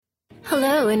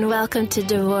Hello and welcome to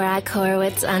Dvorak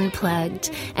Horowitz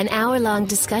Unplugged, an hour-long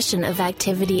discussion of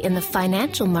activity in the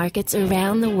financial markets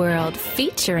around the world,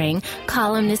 featuring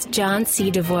columnist John C.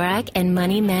 Dvorak and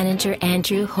money manager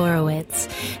Andrew Horowitz.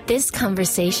 This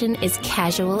conversation is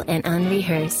casual and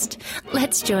unrehearsed.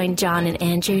 Let's join John and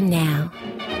Andrew now.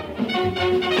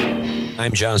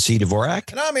 I'm John C.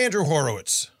 Dvorak. And I'm Andrew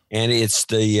Horowitz. And it's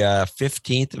the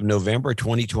 15th of November,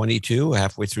 2022,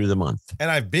 halfway through the month. And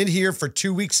I've been here for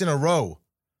 2 weeks in a row.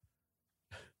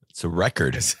 It's a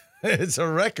record. It's a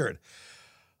record.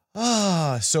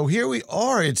 So here we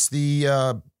are. It's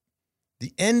the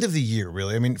end of the year,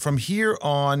 really. I mean, from here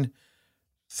on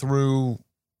through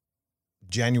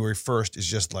January 1st is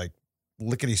just like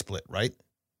lickety-split, right?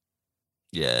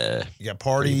 Yeah. You got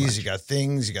parties, you got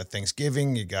things, you got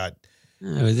Thanksgiving, you got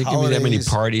Are there going to be that many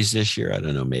parties this year? I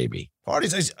don't know, maybe.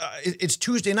 Parties. It's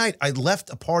Tuesday night. I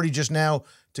left a party just now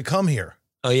to come here.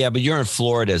 Oh, yeah, but you're in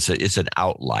Florida. It's an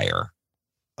outlier.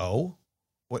 Oh?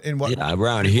 In what? Yeah,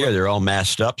 around here, they're all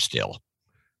masked up still.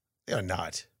 They're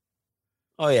not.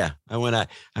 Oh, yeah. I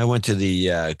went to the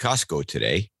Costco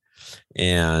today,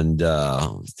 and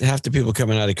half the people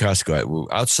coming out of Costco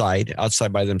were outside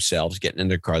by themselves, getting in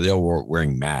their car. They all were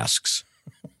wearing masks.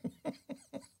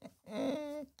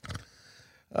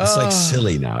 It's like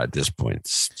silly now at this point.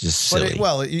 It's just silly.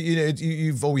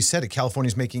 You've always said it.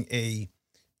 California's making a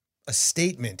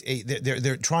statement.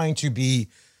 They're trying to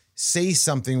say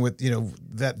something with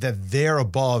that they're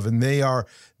above and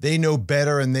they know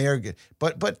better and they are good.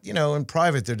 But in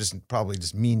private they're probably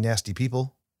just mean, nasty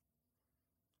people.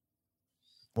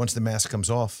 Once the mask comes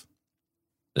off.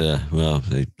 Well,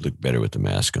 they look better with the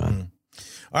mask on.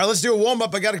 All right, let's do a warm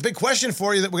up. I got a big question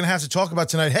for you that we're gonna have to talk about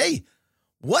tonight. Hey.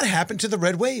 What happened to the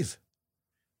red wave?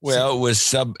 Well, it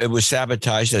was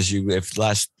sabotaged, if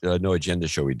last No Agenda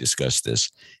show we discussed this.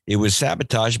 It was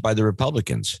sabotaged by the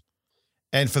Republicans.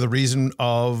 And for the reason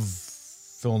of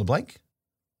fill in the blank?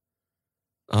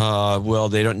 Well,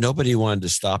 nobody wanted to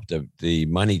stop the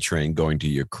money train going to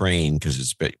Ukraine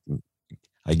because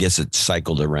I guess it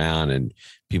cycled around and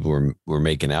people were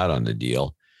making out on the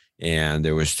deal. And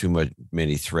there was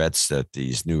many threats that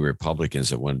these new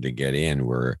Republicans that wanted to get in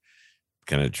were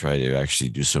going to try to actually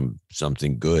do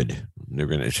something good. They're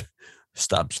going to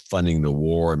stop funding the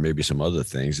war and maybe some other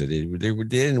things that they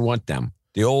didn't want them.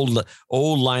 The old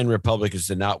line Republicans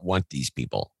did not want these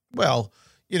people. Well,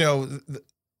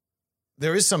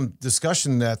 there is some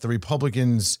discussion that the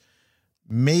Republicans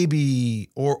maybe,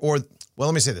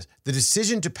 let me say this. The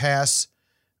decision to pass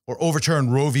or overturn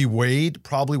Roe v. Wade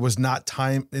probably was not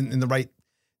in the right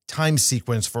time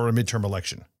sequence for a midterm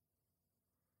election.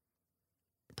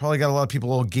 Probably got a lot of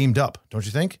people all gamed up, don't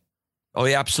you think? Oh,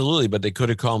 yeah, absolutely. But they could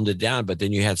have calmed it down. But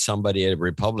then you had a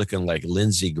Republican like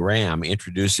Lindsey Graham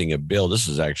introducing a bill. This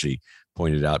is actually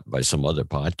pointed out by some other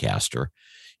podcaster,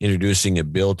 introducing a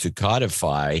bill to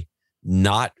codify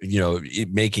not,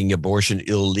 making abortion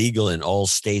illegal in all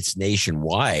states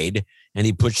nationwide. And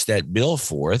he puts that bill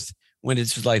forth when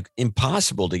it's like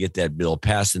impossible to get that bill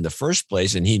passed in the first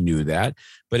place. And he knew that,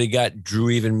 but it drew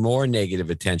even more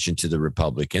negative attention to the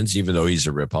Republicans, even though he's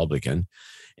a Republican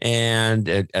but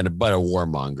a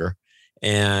warmonger.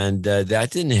 And that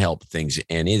didn't help things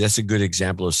any. That's a good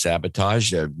example of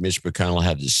sabotage. Mitch McConnell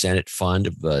had the Senate fund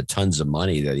of tons of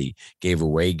money that he gave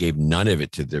away, gave none of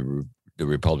it to the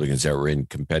Republicans that were in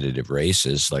competitive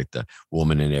races, like the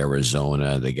woman in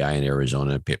Arizona, the guy in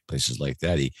Arizona, places like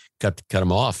that. He cut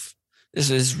them off. This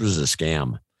was a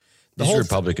scam.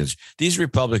 These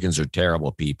Republicans are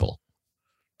terrible people.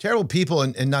 Terrible people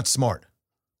and not smart.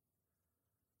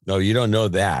 No, you don't know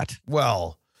that.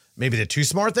 Well, maybe they're too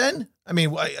smart then? I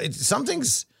mean, it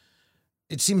seems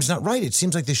not right. It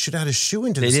seems like they should have had a shoe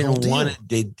into this whole deal.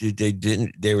 They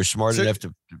didn't. They were smart enough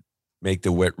to make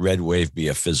the red wave be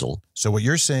a fizzle. So what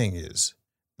you're saying is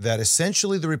that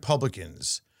essentially the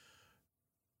Republicans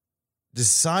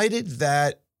decided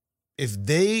that if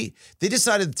they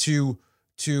decided to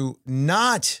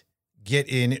not get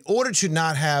in order to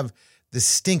not have the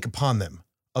stink upon them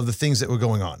of the things that were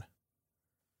going on.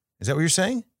 Is that what you're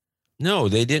saying? No,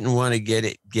 they didn't want to get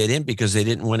in because they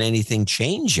didn't want anything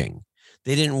changing.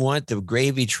 They didn't want the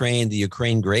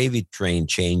Ukraine gravy train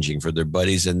changing for their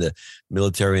buddies in the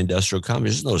military-industrial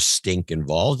complex. There's no stink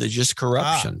involved. It's just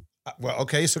corruption. Well,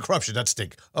 okay, so corruption, not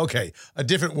stink. Okay, a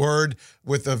different word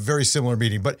with a very similar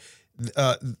meaning. But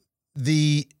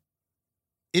the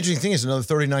interesting thing is another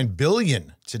 $39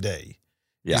 billion today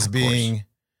is being,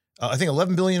 I think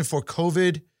 $11 billion for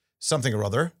COVID, something or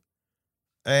other,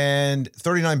 and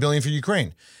 $39 billion for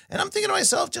Ukraine. And I'm thinking to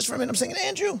myself, just for a minute, I'm thinking,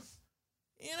 Andrew,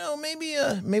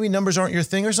 maybe numbers aren't your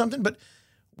thing or something, but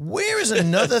Where is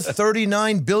another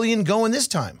 $39 billion going this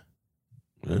time?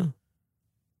 Yeah.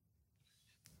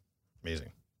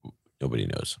 Amazing. Nobody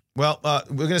knows. Well,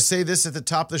 we're going to say this at the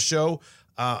top of the show,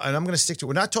 and I'm going to stick to it.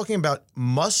 We're not talking about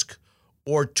Musk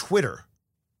or Twitter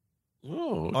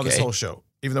on this whole show,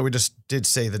 even though we just did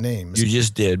say the names. You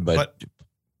just did, but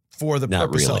for the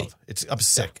purpose really. of I'm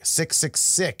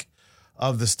sick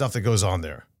of the stuff that goes on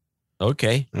there.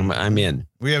 Okay, I'm in.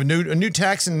 We have a new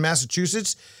tax in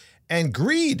Massachusetts, and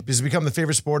greed has become the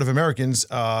favorite sport of Americans.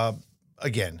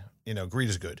 Again, greed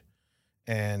is good,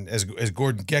 and as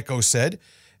Gordon Gekko said,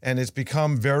 and it's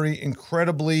become very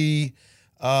incredibly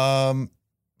potent,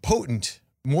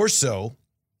 more so.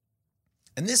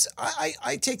 And this,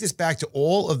 I take this back to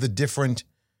all of the different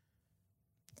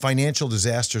financial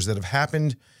disasters that have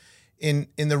happened in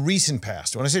the recent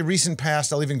past. When I say recent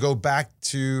past, I'll even go back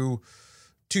to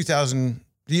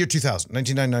the year 2000,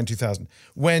 1999, 2000,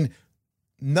 when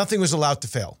nothing was allowed to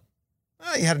fail.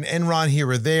 You had an Enron here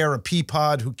or there, a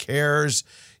Peapod, who cares?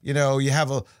 You have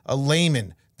a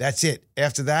Lehman. That's it.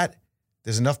 After that,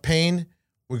 there's enough pain.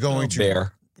 We're going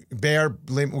to we're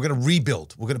going to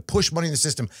rebuild. We're going to push money in the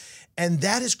system. And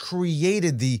that has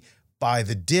created the buy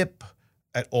the dip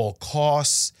at all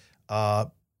costs, the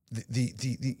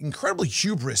incredible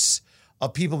hubris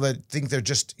of people that think they're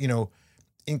just,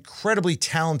 incredibly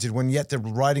talented when yet they're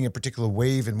riding a particular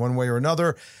wave in one way or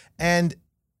another. And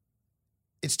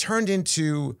it's turned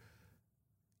into,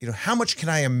 how much can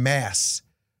I amass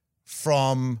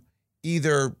from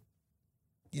either,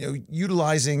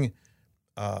 utilizing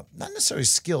not necessarily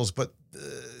skills, but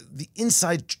the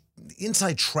inside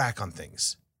track on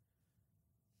things.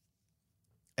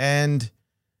 And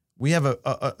we have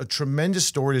a tremendous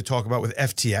story to talk about with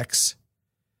FTX.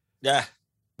 Yeah.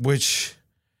 Which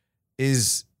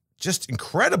is just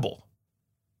incredible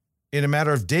in a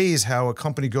matter of days, how a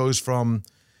company goes from,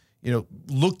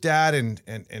 looked at and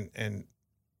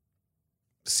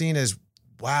seen as,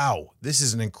 wow, this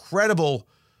is an incredible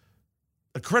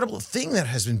thing that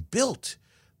has been built.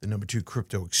 The number 2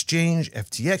 crypto exchange,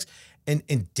 FTX,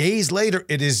 and days later,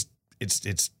 it's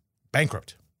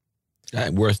bankrupt.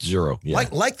 Worth zero. Yeah.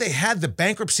 Like they had the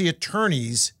bankruptcy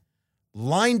attorneys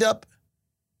lined up,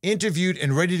 interviewed,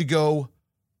 and ready to go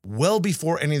well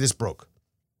before any of this broke.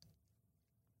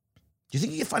 Do you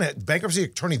think you can find a bankruptcy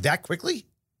attorney that quickly?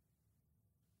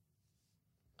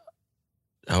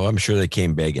 Oh, I'm sure they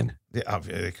came begging. Yeah,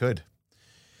 they could.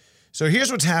 So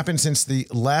here's what's happened since the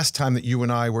last time that you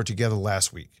and I were together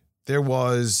last week. There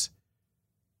was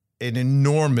an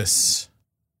enormous,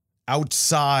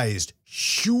 outsized,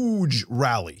 huge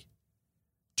rally.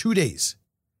 2 days.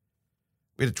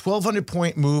 We had a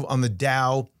 1,200-point move on the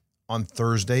Dow on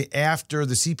Thursday after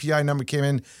the CPI number came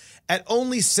in at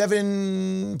only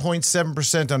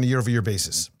 7.7% on a year-over-year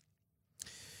basis.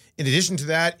 In addition to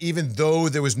that, even though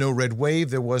there was no red wave,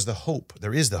 there was the hope.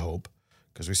 There is the hope,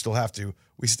 because we still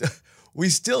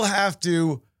have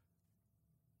to,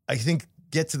 I think,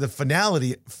 get to the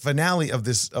finale of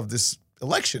this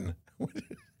election,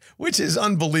 which is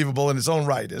unbelievable in its own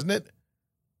right, isn't it?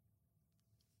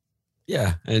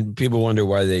 Yeah, and people wonder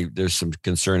why there's some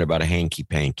concern about a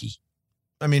hanky-panky.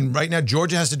 I mean, right now,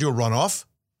 Georgia has to do a runoff.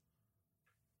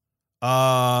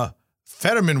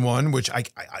 Fetterman won, which I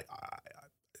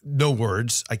no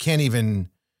words. I can't even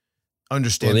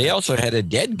understand. Well, they also had a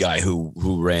dead guy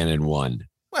who ran and won.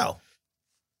 Well,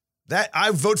 that I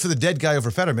vote for the dead guy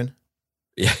over Fetterman.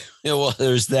 Yeah, well,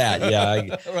 there's that.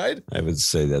 Yeah, right. I would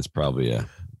say that's probably I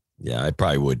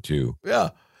probably would too. Yeah.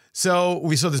 So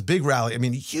we saw this big rally. I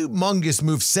mean, humongous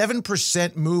move,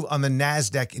 7% move on the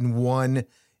NASDAQ in 1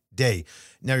 day.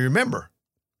 Now, you remember,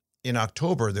 in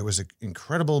October, there was an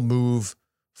incredible move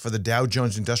for the Dow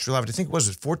Jones Industrial Average. I think it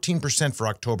was 14% for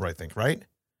October, I think, right?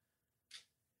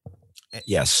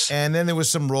 Yes. And then there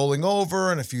was some rolling over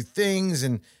and a few things,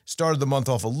 and started the month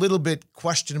off a little bit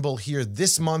questionable here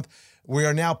this month. We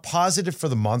are now positive for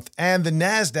the month, and the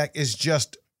NASDAQ is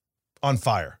just on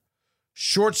fire.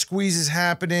 Short squeeze is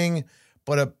happening,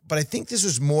 but I think this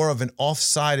was more of an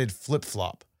off-sided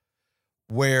flip-flop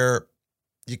where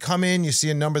you come in, you see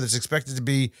a number that's expected to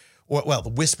be, well, the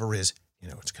whisper is,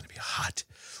 it's going to be hot.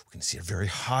 We're going to see a very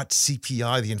hot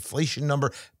CPI, the inflation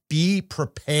number. Be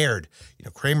prepared.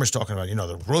 Kramer's talking about,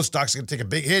 the growth stock's going to take a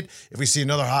big hit if we see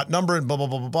another hot number and blah, blah,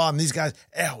 blah, blah, blah. And these guys,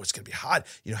 it's going to be hot.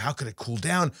 How could it cool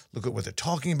down? Look at what they're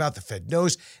talking about. The Fed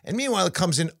knows. And meanwhile, it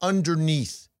comes in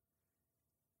underneath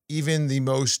even the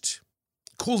most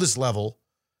coolest level,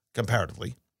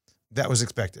 comparatively, that was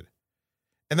expected.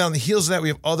 And then on the heels of that, we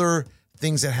have other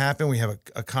things that happen. We have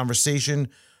a conversation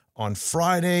on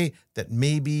Friday that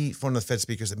maybe, from the Fed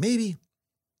speakers, that maybe,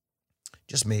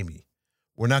 just maybe,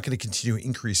 we're not going to continue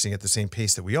increasing at the same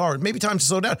pace that we are. It may be time to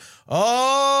slow down.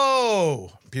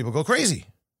 Oh, people go crazy.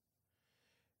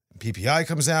 PPI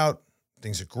comes out.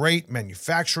 Things are great.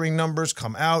 Manufacturing numbers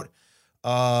come out.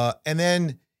 And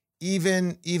then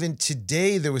even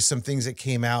today, there was some things that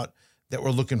came out that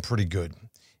were looking pretty good.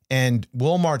 And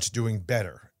Walmart's doing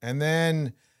better. And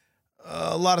then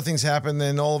a lot of things happen.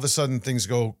 Then all of a sudden, things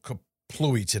go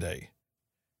kaplooey today.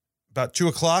 About 2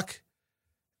 o'clock,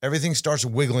 everything starts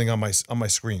wiggling on my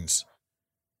screens.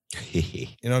 You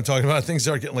know what I'm talking about? Things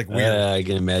start getting like weird. I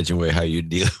can imagine how you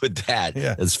deal with that.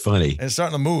 Yeah. That's funny. And it's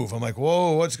starting to move. I'm like,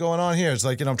 whoa, what's going on here? It's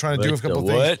like, I'm trying to do a couple of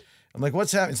things. I'm like,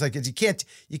 what's happening? It's like,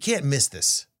 you can't miss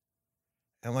this.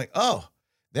 And I'm like, oh.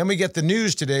 Then we get the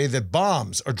news today that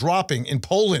bombs are dropping in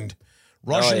Poland.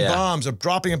 Russian bombs are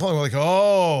dropping in Poland. We're like,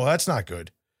 oh, that's not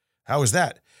good. How is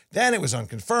that? Then it was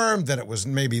unconfirmed. Then it was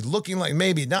maybe looking like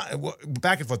maybe not.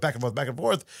 Back and forth, back and forth, back and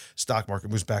forth. Stock market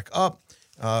was back up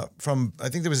from, I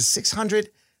think there was a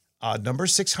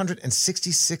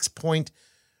 666 point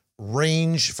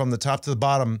range from the top to the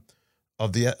bottom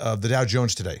of the Dow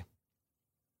Jones today.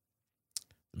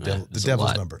 The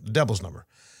devil's number.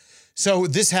 So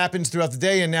this happens throughout the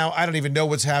day, and now I don't even know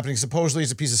what's happening. Supposedly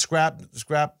it's a piece of scrap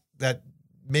that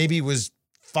maybe was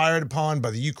fired upon by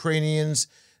the Ukrainians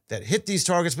that hit these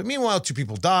targets. But meanwhile, 2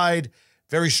 people died.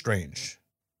 Very strange.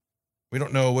 We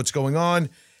don't know what's going on.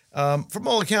 From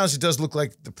all accounts, it does look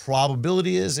like the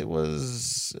probability is it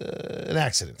was an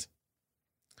accident.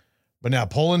 But now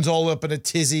Poland's all up in a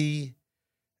tizzy,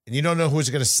 and you don't know who's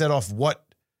going to set off what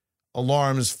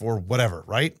alarms for whatever,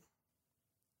 right?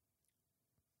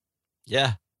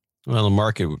 Yeah. Well, the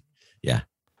market, yeah.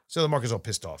 So the market's all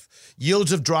pissed off.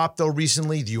 Yields have dropped, though,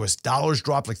 recently. The U.S. dollar's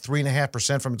dropped like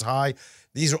 3.5% from its high.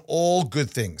 These are all good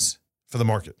things for the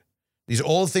market. These are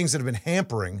all things that have been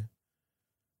hampering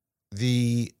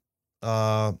the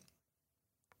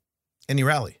any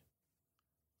rally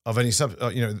of any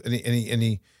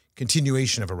any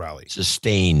continuation of a rally.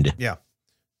 Sustained. Yeah.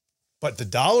 But the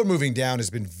dollar moving down has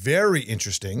been very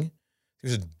interesting.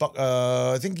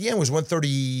 I think yen was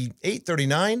 138,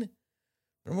 39.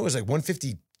 Remember it was like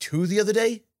 152 the other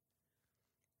day?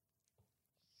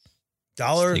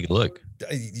 Dollar. Let's take a look.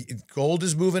 Gold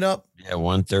is moving up. Yeah,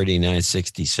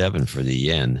 139.67 for the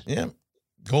yen. Yeah.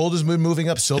 Gold is moving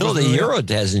up. Silver. Still, the euro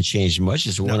hasn't changed much.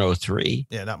 It's 103.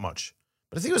 Yeah, not much.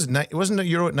 But I think it wasn't the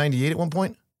euro at 98 at one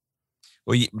point?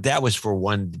 Well, that was for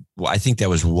one. Well, I think that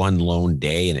was one lone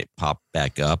day, and it popped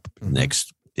back up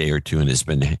next day or two, and it's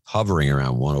been hovering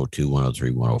around 102,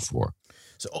 103, 104.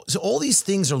 So all these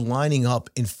things are lining up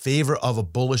in favor of a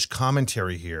bullish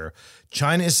commentary here.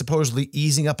 China is supposedly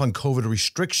easing up on COVID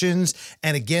restrictions.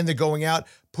 And again, they're going out,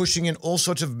 pushing in all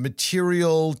sorts of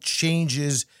material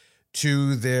changes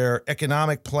to their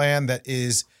economic plan that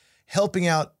is helping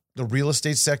out the real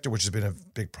estate sector, which has been a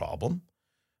big problem.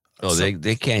 Oh, so,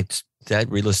 they can't.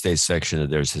 That real estate section of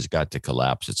theirs has got to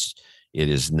collapse. It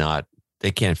is not.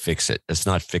 They can't fix it. It's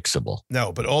not fixable.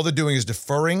 No, but all they're doing is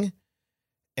deferring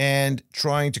and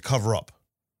trying to cover up.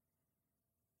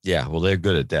 Yeah, well, they're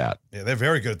good at that. Yeah, they're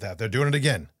very good at that. They're doing it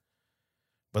again.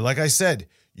 But like I said,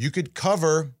 you could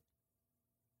cover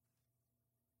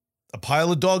a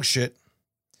pile of dog shit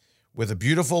with a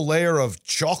beautiful layer of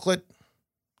chocolate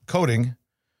coating,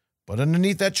 but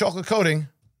underneath that chocolate coating,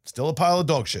 still a pile of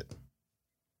dog shit.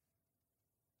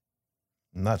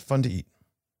 Not fun to eat.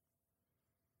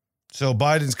 So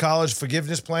Biden's college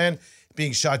forgiveness plan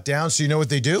being shot down. So you know what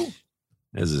they do?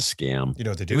 As a scam. You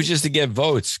know what they do? It was just to get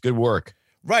votes. Good work.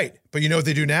 Right. But you know what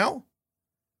they do now?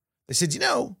 They said,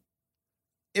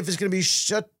 if it's going to be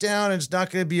shut down and it's not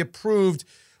going to be approved,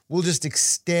 we'll just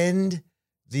extend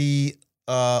the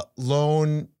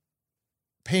loan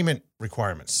payment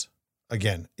requirements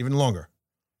again, even longer.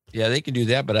 Yeah, they can do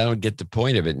that, but I don't get the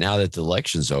point of it. Now that the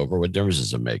election's over, what difference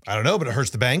does it make? I don't know, but it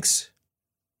hurts the banks.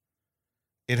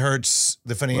 It hurts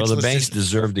the financial. Well, the banks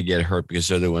deserve to get hurt because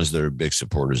they're the ones that are big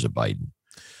supporters of Biden.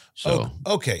 So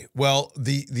okay. Well,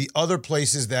 the other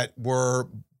places that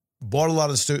bought a lot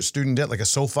of student debt, like a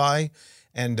SoFi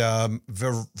and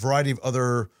variety of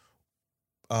other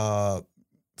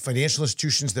financial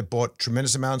institutions that bought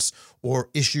tremendous amounts or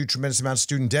issued tremendous amounts of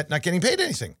student debt, not getting paid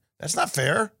anything. That's not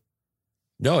fair.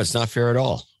 No, it's not fair at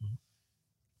all.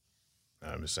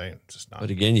 I'm just saying, it's just not.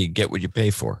 But again, you get what you pay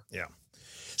for. Yeah.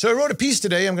 So I wrote a piece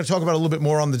today. I'm going to talk about a little bit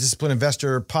more on the Disciplined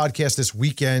Investor podcast this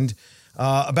weekend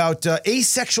about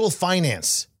asexual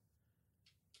finance.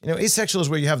 Asexual is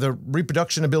where you have the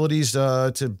reproduction abilities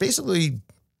to basically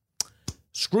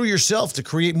screw yourself to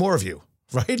create more of you,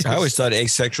 right? I always thought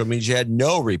asexual means you had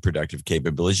no reproductive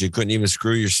capabilities. You couldn't even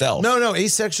screw yourself. No.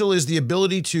 Asexual is the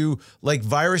ability to, like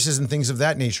viruses and things of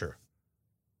that nature.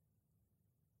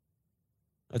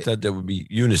 I thought that would be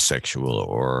unisexual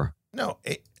or. No,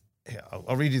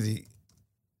 I'll read you the.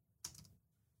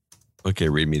 Okay,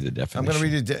 read me the definition. I'm going to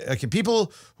read it. Okay,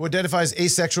 people who identify as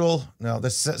asexual. No,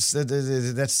 this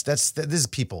is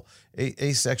people.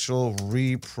 Asexual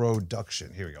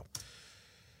reproduction. Here we go.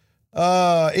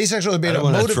 Asexual is made a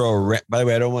motive. By the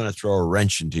way, I don't want to throw a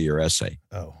wrench into your essay.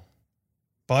 Oh,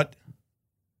 but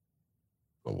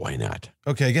well, why not?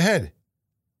 Okay, go ahead.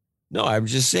 No, I'm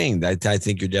just saying that I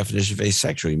think your definition of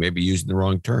asexual, you may be using the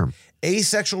wrong term.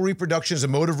 Asexual reproduction is a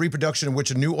mode of reproduction in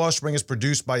which a new offspring is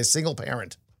produced by a single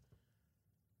parent.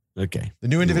 Okay. The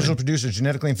new individual produced is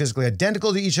genetically and physically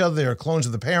identical to each other. They are clones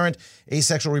of the parent.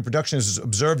 Asexual reproduction is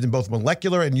observed in both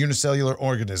molecular and unicellular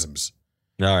organisms.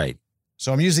 All right.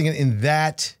 So I'm using it in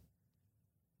that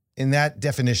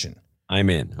definition. I'm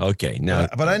in. Okay. Now,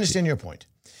 but I understand your point.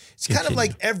 It's kind of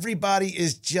like everybody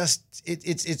is just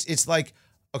it's like,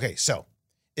 okay, so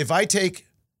if I take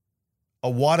a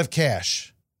wad of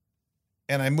cash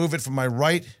and I move it from my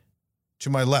right to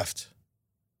my left,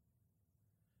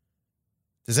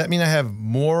 does that mean I have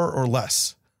more or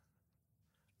less?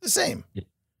 The same.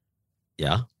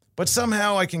 Yeah. But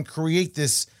somehow I can create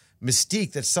this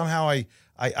mystique that somehow I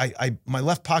my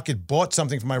left pocket bought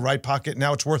something from my right pocket.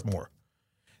 Now it's worth more.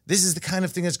 This is the kind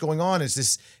of thing that's going on. It's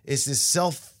this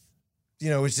self,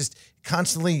 it's just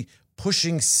constantly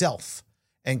pushing self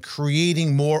and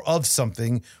creating more of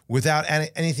something without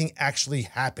anything actually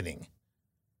happening.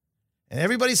 And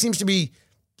everybody seems to be,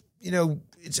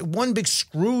 it's one big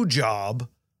screw job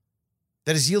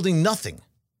that is yielding nothing.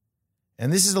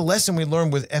 And this is the lesson we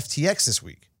learned with FTX this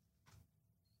week.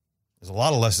 There's a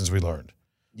lot of lessons we learned.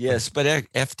 Yes, but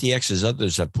FTX, as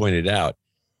others have pointed out,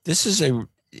 this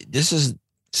is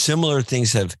similar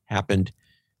things have happened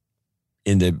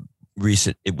within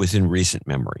recent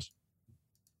memory.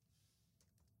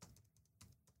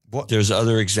 There's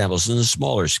other examples in a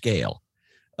smaller scale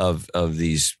of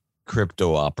these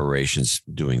crypto operations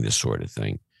doing this sort of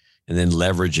thing, and then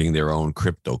leveraging their own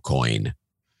crypto coin,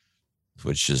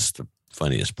 which is the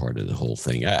funniest part of the whole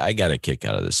thing. I got a kick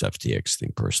out of this FTX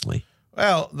thing personally.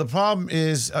 Well, the problem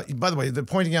is, by the way, they're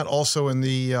pointing out also in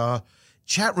the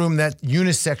chat room that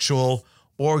unisexual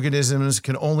organisms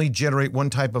can only generate one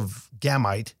type of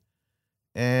gamete.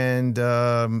 And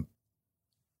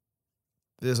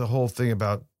there's a whole thing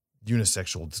about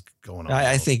unisexual going on.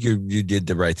 I think you did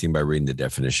the right thing by reading the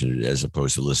definition as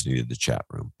opposed to listening to the chat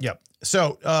room. Yep.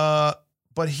 So,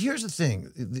 but here's the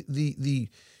thing.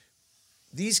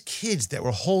 These kids that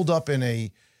were holed up in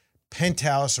a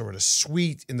penthouse or at a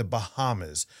suite in the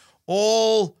Bahamas,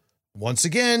 all, once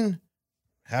again,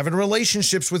 having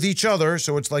relationships with each other.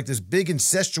 So it's like this big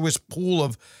incestuous pool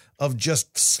of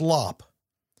just slop.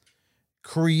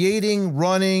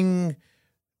 Running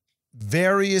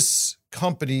various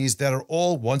companies that are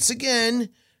all, once again,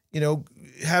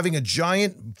 having a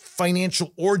giant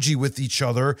financial orgy with each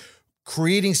other,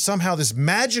 creating somehow this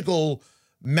magical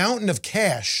mountain of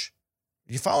cash.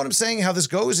 You follow what I'm saying? How this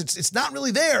goes? It's not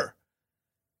really there.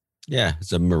 Yeah,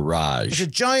 it's a mirage. It's a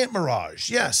giant mirage,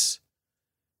 yes.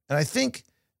 And I think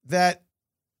that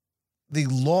the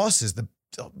losses, the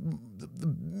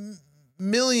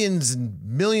millions and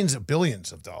millions of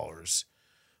billions of dollars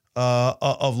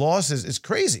of losses is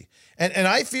crazy. And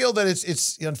I feel that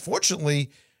it's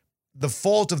unfortunately the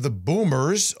fault of the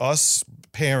boomers, us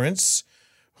parents,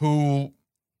 who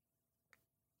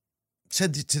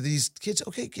said to these kids,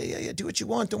 okay, yeah, do what you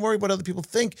want. Don't worry what other people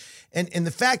think. And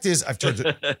the fact is, I've turned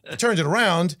it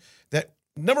around that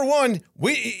number one,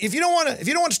 if you don't want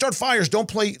to start fires,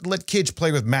 don't let kids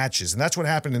play with matches. And that's what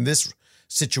happened in this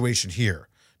situation here.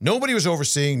 Nobody was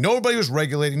overseeing, nobody was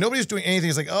regulating, nobody was doing anything.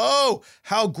 It's like, oh,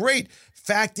 how great.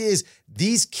 Fact is,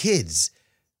 these kids,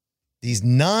 these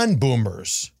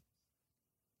non-boomers,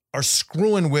 are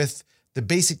screwing with the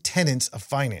basic tenets of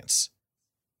finance.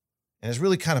 And it's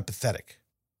really kind of pathetic.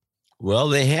 Well,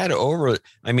 they had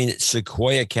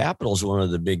Sequoia Capital is one of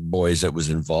the big boys that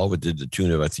was involved with the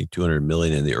tune of, I think, $200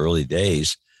 million in the early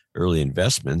days, early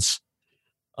investments.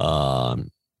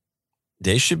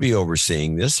 They should be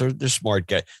overseeing this. They're smart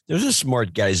guys. There's a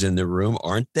smart guys in the room,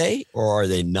 aren't they? Or are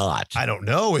they not? I don't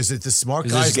know. Is it the smart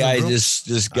guys in the room?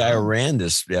 This guy who ran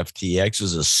this FTX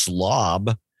was a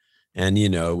slob. And,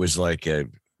 it was like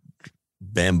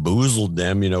bamboozled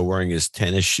them, wearing his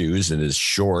tennis shoes and his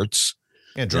shorts.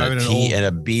 Yeah, driving and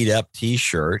a beat up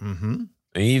T-shirt. Mm-hmm.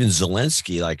 And even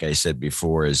Zelensky, like I said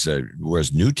before,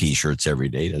 wears new T-shirts every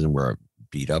day. Doesn't wear a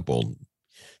beat up old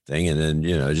thing. And then,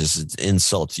 just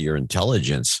insult to your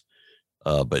intelligence.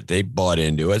 But they bought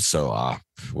into it. So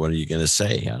what are you going to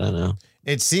say? I don't know.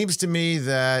 It seems to me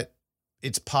that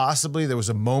it's possibly there was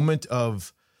a moment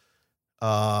of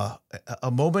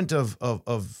a moment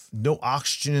of no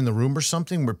oxygen in the room or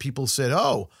something, where people said,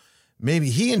 oh, maybe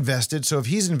he invested, so if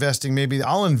he's investing, maybe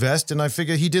I'll invest, and I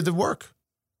figure he did the work.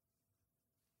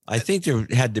 I think there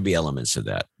had to be elements of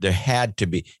that. There had to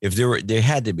be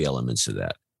elements of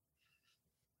that.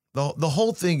 The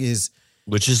whole thing is,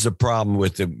 which is the problem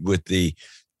with the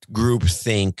group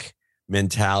think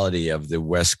mentality of the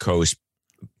West Coast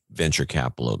venture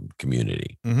capital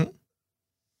community. Mm-hmm.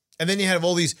 And then you have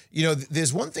all these,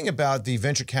 there's one thing about the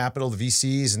venture capital, the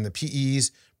VCs and the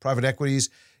PEs, private equities,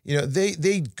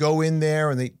 they go in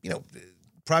there and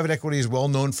private equity is well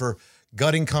known for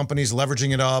gutting companies,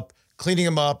 leveraging it up, cleaning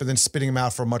them up, and then spitting them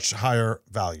out for a much higher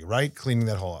value, right? Cleaning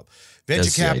that whole up.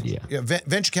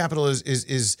 Venture capital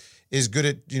is good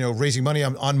at, raising money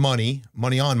on money,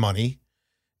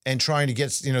 and trying to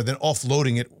get, then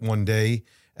offloading it one day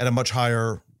at a much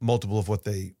higher multiple of what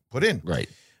they put in. Right.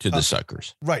 To the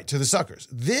suckers. Right, to the suckers.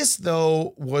 This,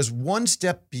 though, was one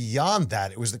step beyond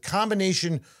that. It was the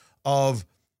combination of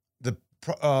the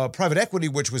private equity,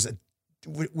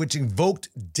 which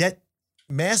invoked debt,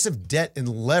 massive debt and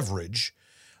leverage,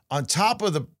 on top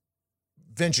of the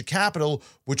venture capital,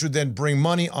 which would then bring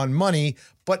money on money.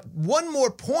 But one more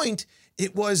point,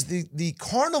 it was the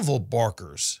carnival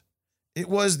barkers. It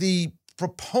was the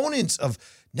proponents of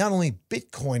not only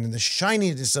Bitcoin and the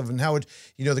shininess of, and how it,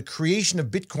 the creation of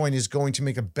Bitcoin is going to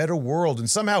make a better world. And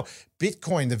somehow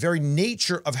Bitcoin, the very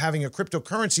nature of having a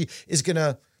cryptocurrency, is going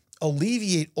to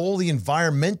alleviate all the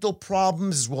environmental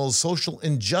problems as well as social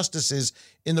injustices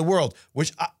in the world,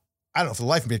 which I don't know, for the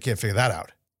life of me, I can't figure that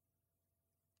out.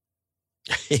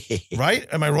 Right?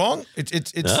 Am I wrong?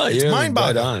 It's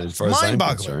mind-boggling. As far as I'm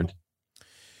concerned.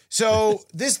 So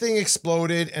this thing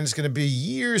exploded, and it's going to be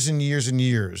years and years and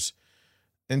years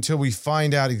until we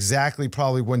find out exactly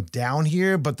probably went down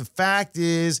here. But the fact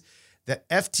is that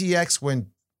FTX went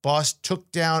bust,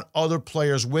 took down other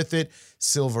players with it.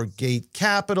 Silvergate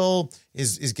Capital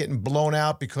is getting blown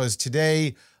out because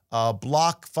today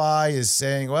BlockFi is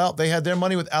saying, well, they had their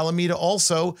money with Alameda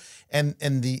also. And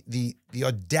the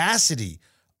audacity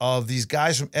of these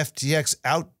guys from FTX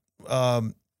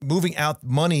moving out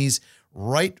monies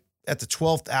right at the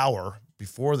 12th hour,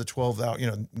 before the 12th hour,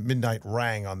 midnight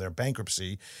rang on their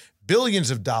bankruptcy, billions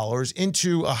of dollars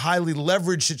into a highly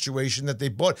leveraged situation that they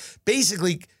bought,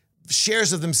 basically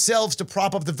shares of themselves to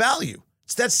prop up the value.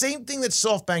 It's that same thing that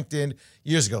SoftBank did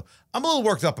years ago. I'm a little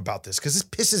worked up about this because this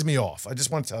pisses me off. I just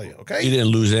want to tell you, okay? You didn't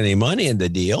lose any money in the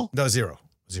deal? No, zero.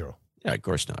 Yeah, of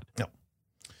course not. No.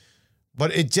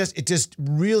 But it just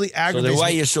really aggravates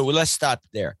me. So let's stop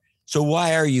there. So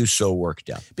why are you so worked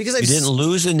up? Because you didn't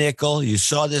lose a nickel. You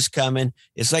saw this coming.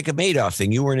 It's like a Madoff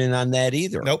thing. You weren't in on that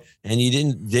either. Nope. And you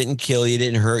didn't kill you,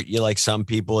 didn't hurt you like some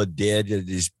people it did.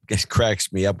 It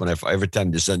cracks me up when every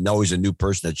time there's always a new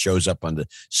person that shows up on the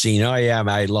scene. Oh yeah,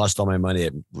 I lost all my money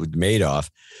with Madoff.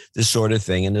 This sort of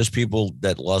thing. And there's people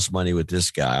that lost money with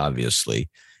this guy, obviously,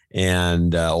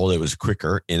 and it was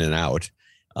quicker in and out.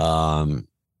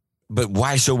 But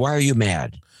why? So why are you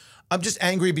mad? I'm just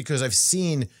angry because I've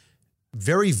seen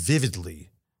very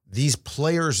vividly these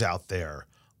players out there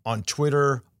on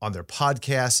Twitter, on their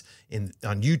podcasts,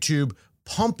 on YouTube,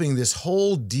 pumping this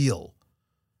whole deal.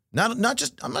 I'm not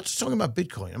just talking about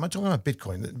Bitcoin. I'm not talking about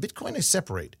Bitcoin. Bitcoin I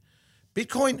separate.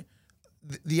 Bitcoin,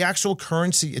 the actual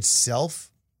currency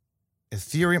itself,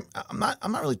 Ethereum, I'm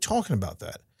not really talking about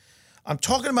that. I'm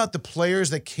talking about the players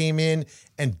that came in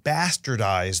and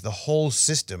bastardized the whole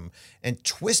system and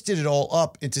twisted it all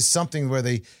up into something where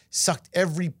they sucked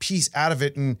every piece out of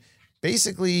it and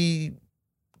basically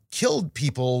killed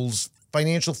people's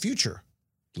financial future.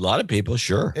 A lot of people,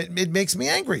 sure. It makes me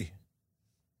angry.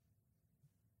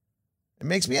 It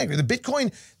makes me angry. The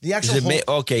Bitcoin, the actual...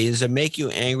 Does it make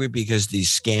you angry because these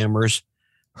scammers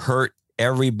hurt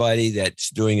everybody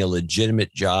that's doing a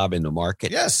legitimate job in the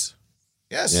market? Yes.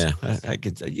 Yeah, I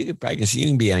can see you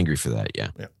can be angry for that.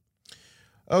 Yeah.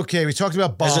 Okay, we talked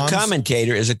about bonds.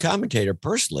 As a commentator,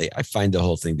 personally, I find the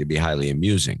whole thing to be highly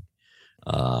amusing.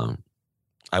 I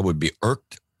would be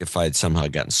irked if I had somehow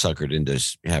gotten suckered into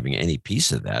having any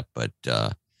piece of that, but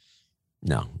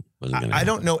no, wasn't going to. I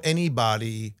don't know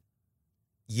anybody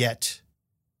yet,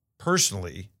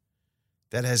 personally,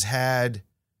 that has had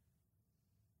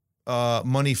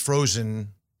money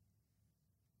frozen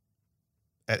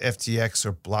at FTX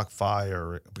or BlockFi,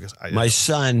 or because my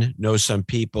son knows some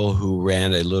people who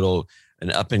ran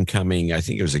an up and coming, I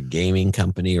think it was a gaming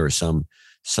company or some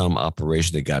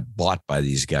operation that got bought by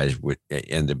these guys,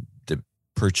 and the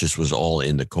purchase was all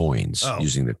in the coins,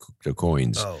 using the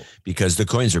coins, because the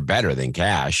coins are better than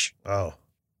cash. Oh,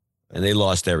 and they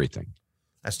lost everything.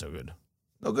 That's no good.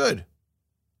 No good.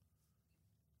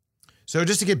 So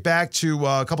just to get back to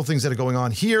a couple things that are going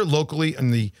on here locally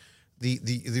in the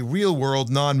real world,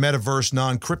 non-metaverse,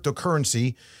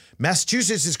 non-cryptocurrency,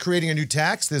 Massachusetts is creating a new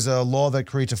tax. There's a law that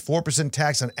creates a 4%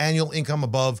 tax on annual income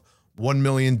above $1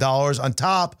 million on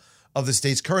top of the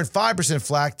state's current 5%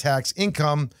 flat tax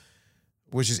income,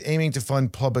 which is aiming to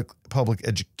fund public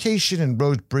education and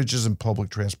roads, bridges, and public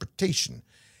transportation.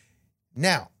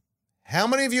 Now, how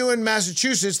many of you in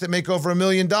Massachusetts that make over $1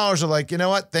 million are like, you know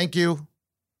what? Thank you.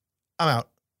 I'm out.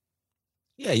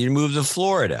 Yeah, you move to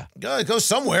Florida. Go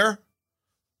somewhere.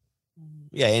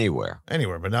 Yeah, anywhere.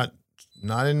 Anywhere, but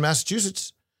not in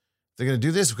Massachusetts. They're going to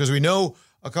do this because we know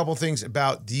a couple things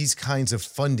about these kinds of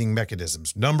funding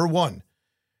mechanisms. Number one,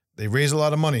 they raise a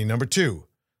lot of money. Number two,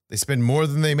 they spend more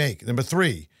than they make. Number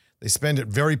three, they spend it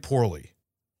very poorly.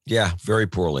 Yeah, very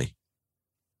poorly.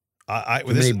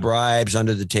 Many bribes,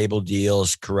 under the table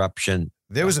deals, corruption.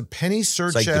 There was a penny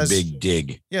surcharge. It's like the big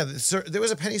dig. Yeah, there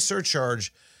was a penny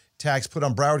surcharge tax put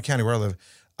on Broward County where I live.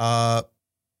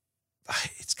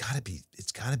 It's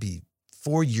got to be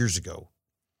 4 years ago.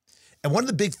 And one of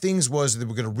the big things was that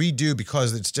we're going to redo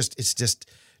because it's just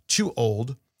too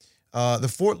old.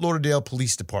 The Fort Lauderdale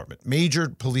Police Department, major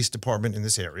police department in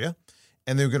this area,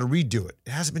 and they're going to redo it.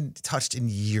 It hasn't been touched in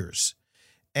years.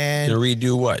 And to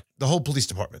redo what? The whole police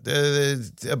department.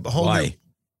 The whole Why?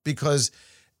 Because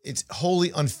it's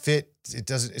wholly unfit.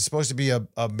 It's supposed to be a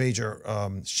major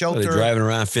shelter. They're driving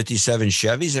around 57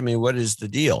 Chevys. I mean, what is the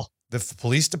deal? The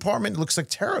police department looks like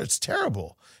terror. It's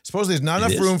terrible. Supposedly there's not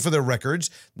enough room for their records,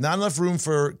 not enough room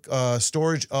for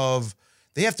storage of.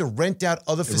 They have to rent out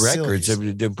other facilities.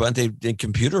 Records, they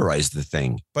computerize the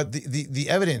thing. But the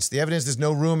evidence, there's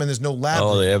no room and there's no lab.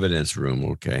 Oh, the evidence room.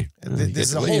 Okay.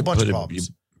 There's a whole bunch of problems.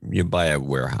 You buy a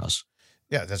warehouse.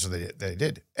 Yeah, that's what they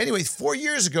did. Anyway, 4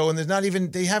 years ago, and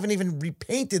they haven't even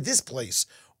repainted this place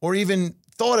or even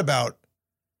thought about.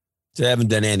 They haven't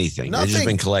done anything. Nothing. They've just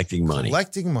been collecting money.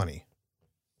 Collecting money.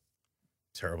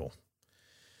 Terrible.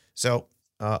 So,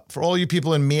 for all you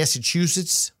people in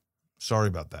Massachusetts, sorry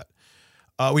about that.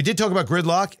 We did talk about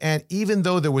gridlock, and even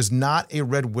though there was not a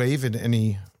red wave in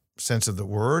any sense of the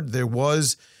word, there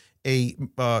was a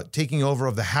taking over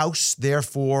of the House.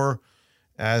 Therefore,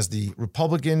 as the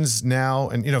Republicans now,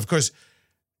 and of course,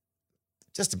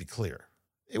 just to be clear,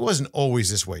 it wasn't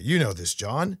always this way. You know this,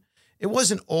 John. It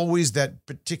wasn't always that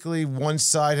particularly one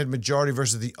side had majority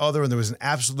versus the other, and there was an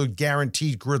absolute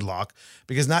guaranteed gridlock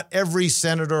because not every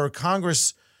senator or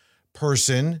Congress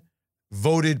person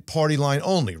voted party line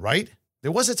only, right?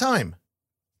 There was a time.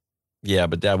 Yeah,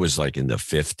 but that was like in the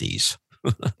 50s.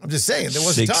 I'm just saying, there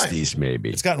was a time. 60s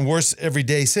maybe. It's gotten worse every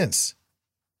day since.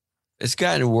 It's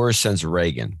gotten worse since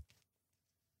Reagan.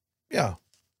 Yeah.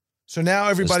 So now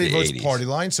everybody votes 80s. Party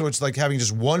line, so it's like having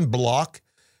just one block.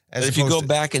 But if you go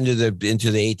back into the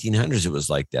 1800s, it was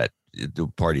like that.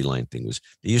 The party line thing was.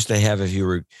 They used to have, if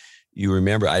you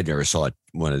remember, I never saw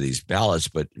one of these ballots,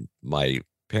 but my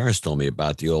parents told me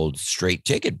about the old straight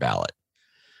ticket ballot,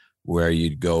 where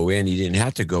you'd go in. You didn't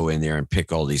have to go in there and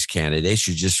pick all these candidates.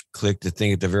 You just clicked the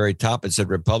thing at the very top. It said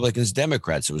Republicans,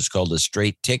 Democrats. It was called a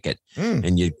straight ticket.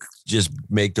 And you just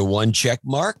make the one check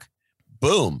mark.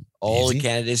 Boom. All the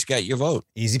candidates got your vote.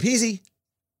 Easy peasy.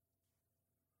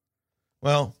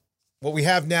 Well, what we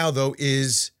have now, though,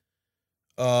 is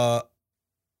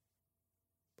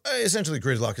essentially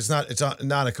gridlock. It's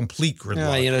not a complete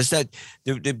gridlock. It's that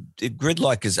the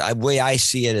gridlock is the way I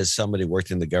see it as somebody worked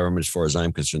in the government. As far as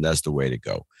I'm concerned, that's the way to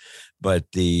go. But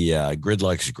the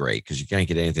gridlock is great because you can't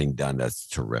get anything done. That's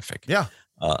terrific. Yeah.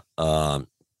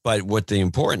 But what the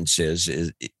importance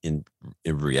is in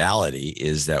reality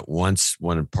is that once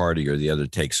one party or the other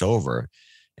takes over,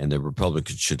 and the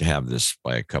Republicans should have this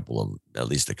by at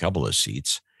least a couple of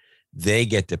seats, they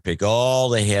get to pick all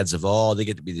the heads of they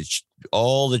get to be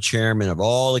all the chairman of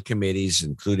all the committees,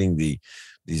 including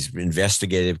these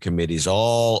investigative committees,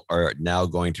 all are now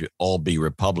going to all be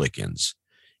Republicans.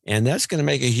 And that's going to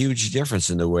make a huge difference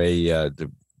in the way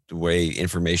the way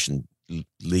information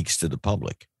leaks to the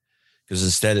public. Because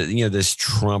instead of, this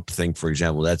Trump thing, for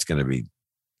example, that's going to be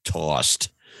tossed.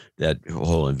 That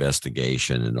whole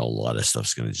investigation and a lot of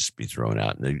stuff's going to just be thrown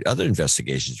out. And the other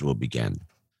investigations will begin.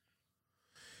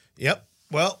 Yep.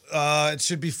 Well, it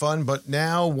should be fun. But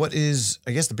now what is,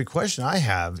 I guess the big question I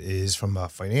have is from a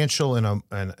financial and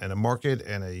a market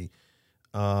and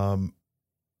a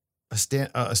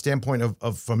standpoint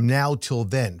of from now till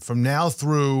then, from now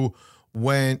through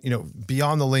when,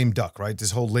 beyond the lame duck, right?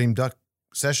 This whole lame duck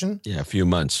session. Yeah, a few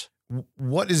months.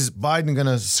 What is Biden going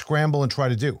to scramble and try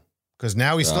to do? Because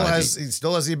now he still has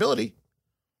the ability.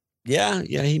 Yeah,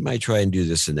 he might try and do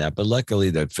this and that, but luckily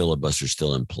the filibuster's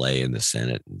still in play in the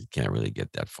Senate and you can't really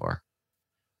get that far.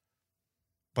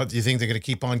 But do you think they're going to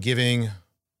keep on giving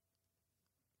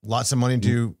lots of money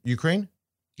to Ukraine?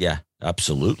 Yeah,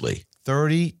 absolutely.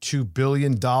 $32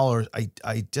 billion.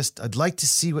 I'd like to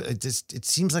see it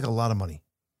seems like a lot of money.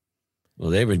 Well,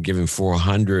 they've been giving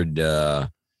 400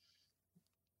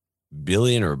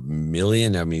 billion or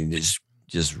million. I mean, it's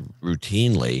just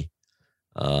routinely.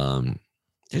 They're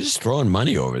just throwing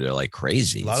money over there like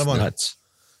crazy. A lot of money. Nuts.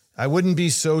 I wouldn't be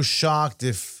so shocked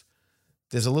if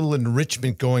there's a little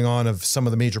enrichment going on of some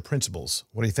of the major principals.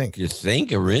 What do you think? You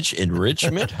think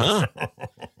enrichment, huh?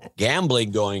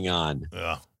 Gambling going on.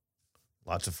 Yeah.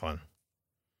 Lots of fun.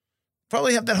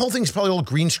 Probably that whole thing's probably all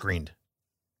green screened.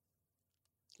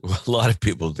 Well, a lot of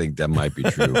people think that might be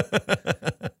true.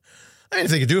 I mean,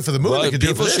 if they could do it for the movie, they could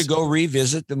do it for this. People should go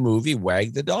revisit the movie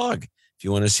Wag the Dog if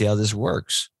you want to see how this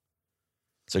works.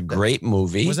 It's a great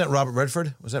movie. Was that Robert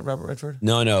Redford?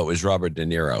 No, it was Robert De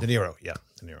Niro. De Niro, yeah.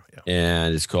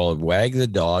 And it's called Wag the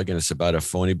Dog, and it's about a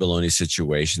phony baloney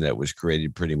situation that was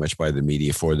created pretty much by the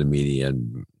media for the media,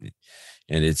 and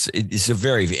it's a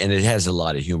and it has a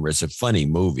lot of humor. It's a funny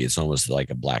movie. It's almost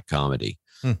like a black comedy,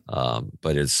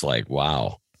 but it's like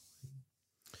wow.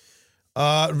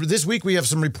 This week we have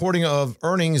some reporting of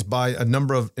earnings by a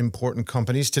number of important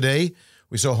companies. Today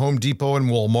we saw Home Depot and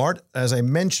Walmart. As I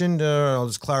mentioned, I'll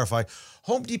just clarify.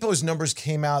 Home Depot's numbers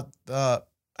came out.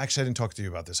 Actually, I didn't talk to you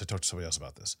about this. I talked to somebody else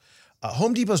about this.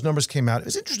 Home Depot's numbers came out. It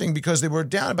was interesting because they were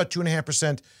down about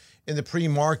 2.5% in the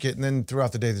pre-market, and then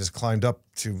throughout the day they just climbed up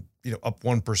to up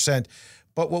 1%.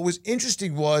 But what was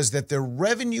interesting was that their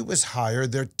revenue was higher,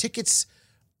 their tickets,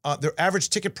 their average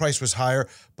ticket price was higher,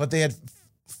 but they had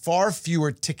far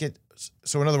fewer tickets.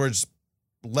 So in other words,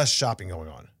 less shopping going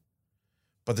on.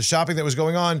 But the shopping that was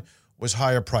going on was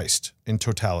higher priced in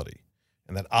totality.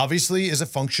 And that obviously is a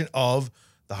function of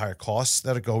the higher costs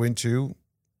that go into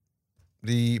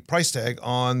the price tag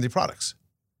on the products,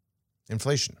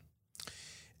 inflation.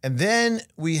 And then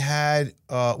we had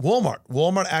Walmart.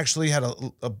 Walmart actually had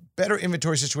a better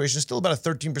inventory situation, still about a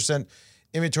 13%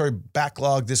 inventory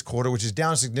backlog this quarter, which is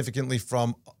down significantly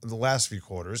from the last few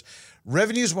quarters.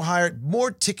 Revenues were higher,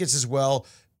 more tickets as well.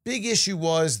 Big issue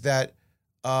was that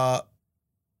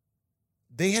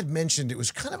they had mentioned, it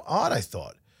was kind of odd, I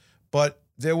thought, but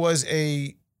there was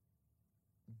a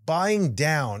buying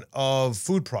down of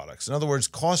food products. In other words,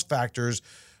 cost factors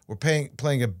were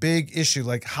playing a big issue.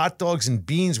 Like hot dogs and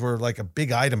beans were like a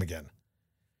big item again.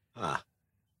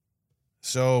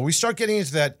 So we start getting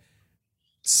into that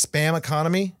spam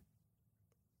economy.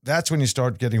 That's when you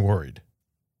start getting worried.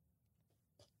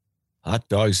 Hot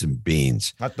dogs and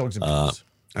beans. Hot dogs and beans.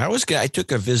 I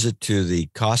took a visit to the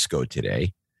Costco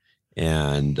today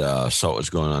and saw what was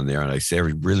going on there. And I say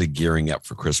they're really gearing up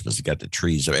for Christmas. They got the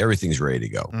trees. So everything's ready to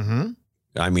go. Mm-hmm.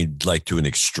 I mean, like to an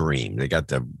extreme. They got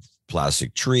the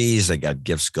plastic trees. They got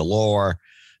gifts galore.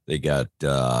 They got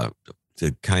the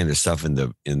kind of stuff in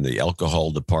the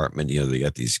alcohol department. They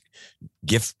got these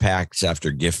gift packs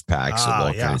after gift packs of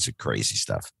all kinds of crazy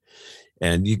stuff.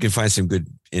 And you can find some good,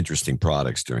 interesting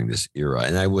products during this era.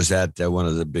 And I was at one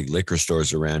of the big liquor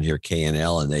stores around here,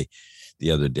 K&L, and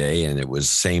the other day, and it was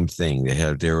the same thing.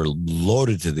 They were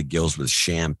loaded to the gills with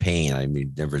champagne. I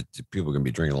mean, people are going to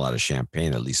be drinking a lot of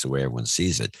champagne, at least the way everyone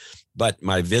sees it. But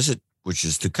my visit, which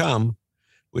is to come,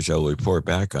 which I will report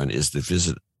back on, is the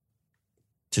visit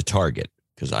to Target,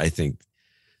 because I think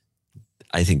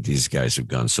these guys have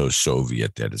gone so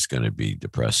Soviet that it's going to be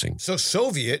depressing. So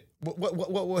Soviet? But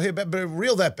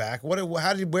reel that back.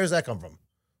 Where's that come from?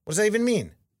 What does that even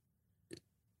mean?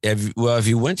 If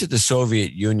you went to the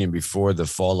Soviet Union before the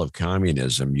fall of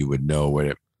communism, you would know what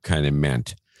it kind of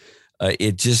meant.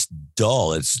 It's just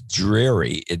dull. It's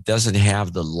dreary. It doesn't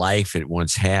have the life it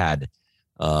once had,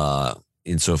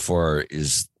 insofar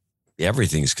as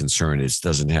everything's concerned. It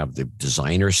doesn't have the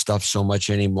designer stuff so much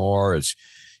anymore.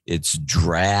 It's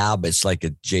drab. It's like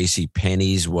a J.C.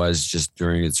 Penney's was just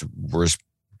during its worst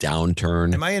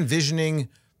downturn. Am I envisioning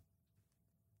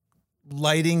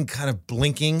lighting kind of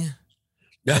blinking?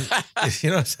 You know what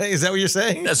I'm saying? Is that what you're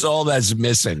saying? That's all that's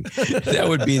missing. That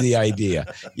would be the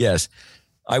idea. Yes.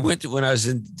 I went one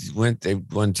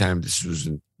time, this was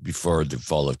before the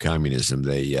fall of communism,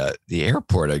 the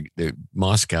airport, the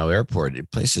Moscow airport, the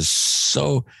place is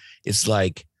it's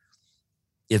like,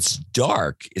 it's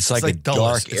dark. It's like a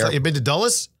Dulles. Dark airport. You've been to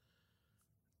Dulles?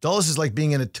 Dulles is like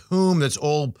being in a tomb that's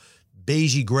all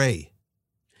beigey gray.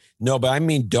 No, but I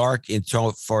mean dark in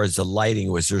so far as the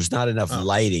lighting was. There's not enough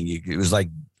lighting. It was like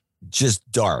just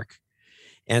dark.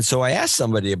 And so I asked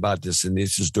somebody about this, and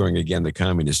this is during, again, the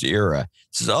communist era. It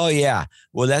says, oh, yeah,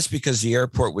 well, that's because the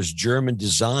airport was German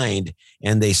designed,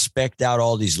 and they spec'd out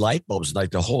all these light bulbs,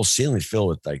 like the whole ceiling filled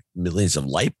with like millions of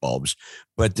light bulbs.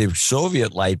 But the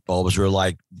Soviet light bulbs were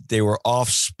like, they were off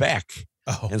spec.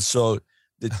 Oh. And so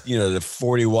the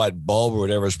 40-watt bulb or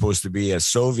whatever is supposed to be a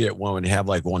Soviet one would have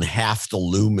like 1/2 the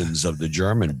lumens of the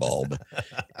German bulb,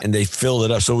 and they filled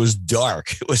it up. So it was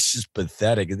dark. It was just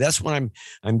pathetic. And that's when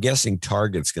I'm guessing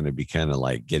Target's going to be kind of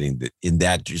like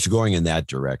it's going in that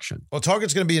direction. Well,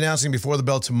 Target's going to be announcing before the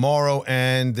bell tomorrow,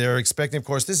 and they're expecting, of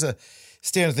course, this is a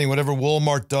standard thing, whatever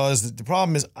Walmart does. The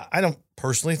problem is I don't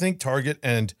personally think Target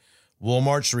and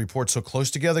Walmart should report so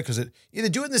close together, because either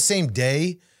do it in the same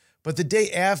day, but the day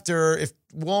after, if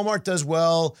Walmart does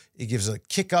well, it gives a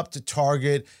kick up to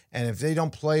Target. And if they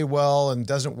don't play well and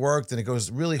doesn't work, then it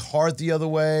goes really hard the other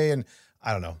way. And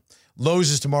I don't know. Lowe's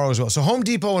is tomorrow as well. So Home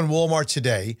Depot and Walmart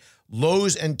today,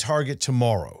 Lowe's and Target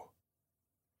tomorrow.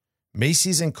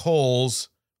 Macy's and Kohl's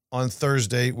on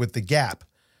Thursday with the Gap.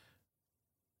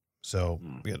 So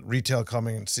we got retail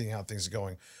coming and seeing how things are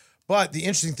going. But the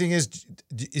interesting thing is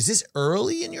this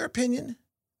early in your opinion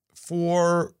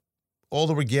for all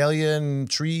the regalia and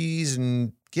trees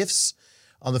and gifts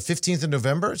on the 15th of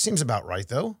November? It seems about right,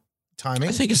 though. Timing?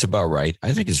 I think it's about right.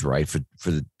 I think it's right for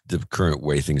the current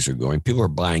way things are going. People are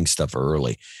buying stuff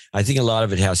early. I think a lot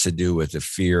of it has to do with the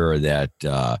fear that,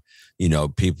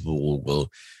 people will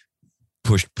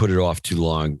put it off too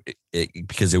long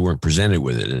because they weren't presented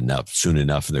with it soon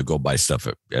enough, and they'll go buy stuff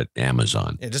at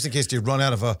Amazon. Yeah, just in case you run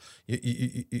out of all of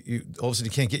a sudden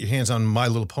you can't get your hands on My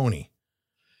Little Pony.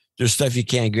 There's stuff you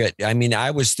can't get. I mean,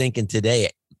 I was thinking today,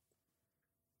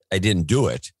 I didn't do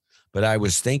it, but I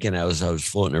was thinking, I was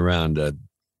floating around the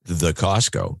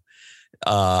Costco.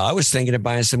 I was thinking of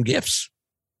buying some gifts.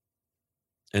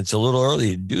 And it's a little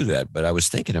early to do that, but I was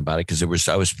thinking about it because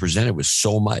I was presented with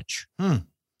so much.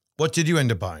 What did you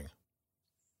end up buying?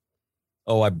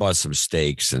 Oh, I bought some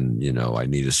steaks, and I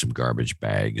needed some garbage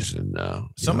bags, and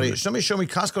somebody showed me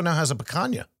Costco now has a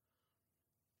picanha.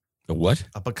 A what?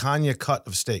 A picanha cut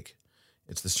of steak.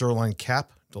 It's the sirloin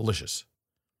cap. Delicious.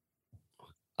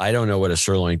 I don't know what a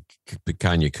sirloin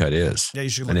picanha cut is. Yeah, you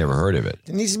should. I never heard of it.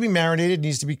 It needs to be marinated. It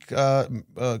needs to be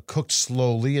cooked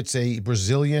slowly. It's a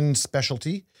Brazilian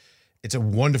specialty. It's a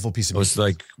wonderful piece of meat. It's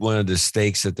like one of the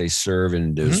steaks that they serve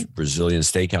in those Brazilian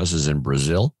steakhouses in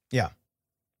Brazil. Yeah.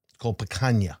 It's called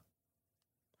picanha.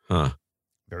 Huh.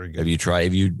 Very good.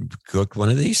 Have you cooked one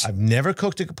of these? I've never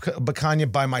cooked a picanha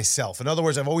by myself. In other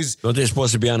words, I've always... Don't they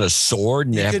supposed to be on a sword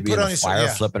and they have to be on a fire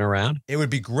flipping around? It would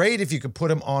be great if you could put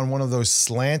them on one of those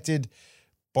slanted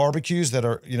barbecues that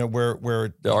are,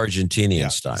 where... The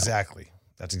Argentinian style. Exactly.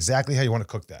 That's exactly how you want to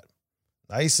cook that.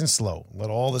 Nice and slow. Let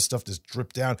all this stuff just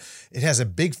drip down. It has a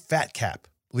big fat cap.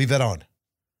 Leave that on.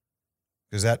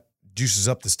 Because that juices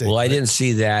up the steak. Well, I didn't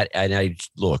see that, and I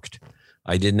looked.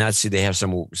 I did not see they have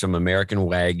some American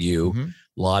Wagyu, a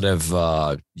lot of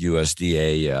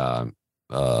USDA,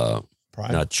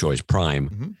 Prime. Not choice,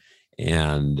 Prime.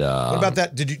 And what about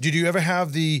that? Did you ever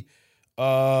have the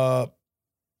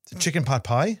chicken pot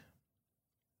pie?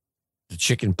 The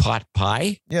chicken pot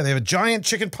pie? Yeah, they have a giant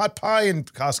chicken pot pie in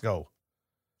Costco.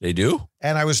 They do?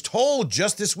 And I was told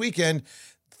just this weekend,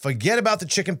 forget about the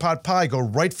chicken pot pie, go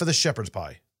right for the shepherd's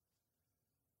pie.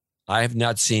 I have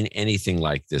not seen anything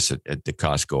like this at the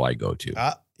Costco I go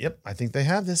to. Yep, I think they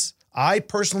have this. I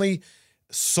personally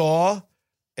saw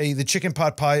the chicken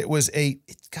pot pie.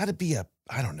 It's got to be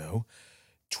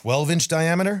 12-inch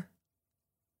diameter.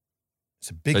 It's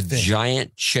a big thing. A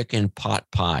giant chicken pot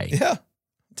pie. Yeah,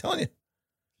 I'm telling you.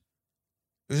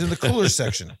 It was in the cooler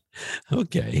section.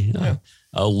 Okay. Yeah.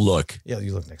 I'll look. Yeah,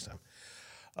 you look next time.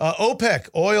 OPEC,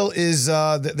 oil is,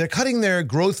 they're cutting their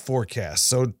growth forecast.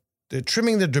 So they're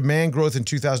trimming the demand growth in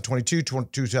 2022 to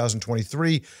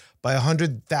 2023 by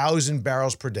 100,000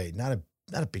 barrels per day. Not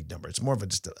a big number. It's more of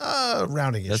just a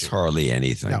rounding issue. That's hardly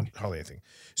anything. No, hardly anything.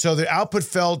 So the output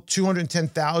fell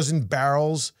 210,000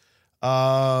 barrels,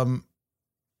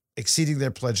 exceeding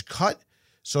their pledged cut.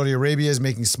 Saudi Arabia is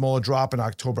making a smaller drop in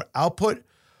October output.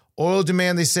 Oil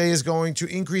demand, they say, is going to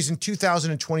increase in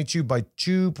 2022 by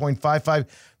 2.55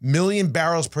 million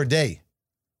barrels per day,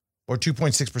 or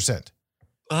 2.6%.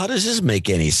 How does this make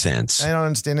any sense? I don't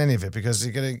understand any of it because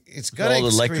it's going to all the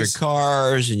electric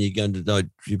cars, and you're going to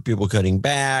people cutting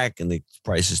back, and the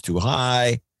price is too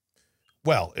high.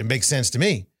 Well, it makes sense to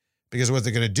me because what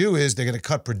they're going to do is they're going to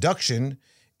cut production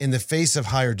in the face of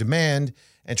higher demand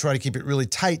and try to keep it really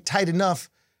tight enough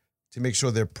to make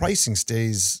sure their pricing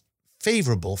stays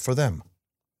favorable for them.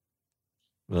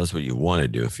 Well, that's what you want to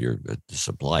do if you're a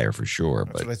supplier for sure.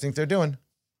 That's what I think they're doing.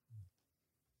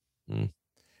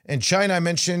 And China, I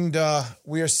mentioned,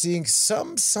 we are seeing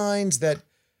some signs that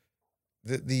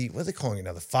the what are they calling it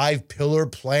now? The 5-pillar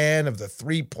plan of the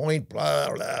 3-point blah,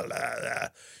 blah, blah, blah.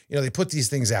 They put these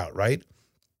things out, right?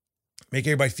 Make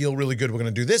everybody feel really good. We're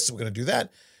going to do this. We're going to do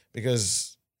that.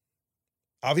 Because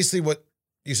obviously what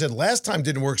you said last time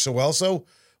didn't work so well. So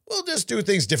we'll just do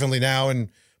things differently now. And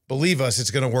believe us,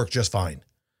 it's going to work just fine.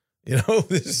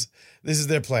 This is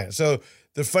their plan. So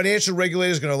the financial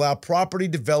regulator is going to allow property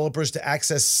developers to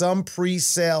access some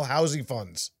pre-sale housing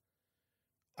funds.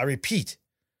 I repeat,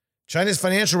 China's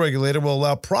financial regulator will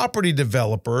allow property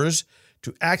developers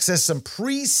to access some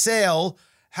pre-sale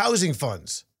housing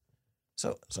funds.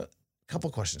 So a couple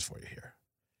questions for you here.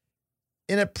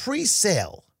 In a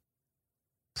pre-sale,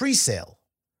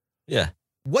 yeah,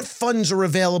 what funds are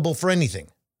available for anything?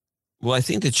 Well, I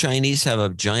think the Chinese have a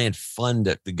giant fund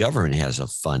that the government has a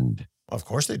fund. Of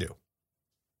course they do.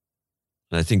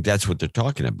 And I think that's what they're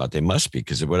talking about. They must be,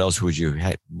 because what else would you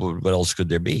have? What else could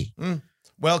there be?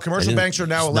 Well, commercial banks are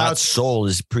now allowed. Not sold.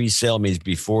 Is pre-sale means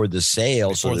before the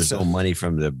sale, so there's no money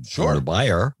from the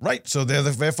buyer. Right. So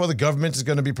therefore, the government is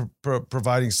going to be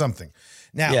providing something.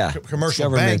 Now,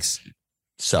 commercial banks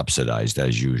subsidized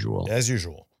as usual. As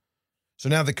usual. So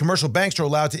now the commercial banks are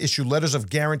allowed to issue letters of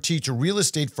guarantee to real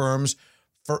estate firms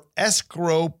for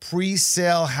escrow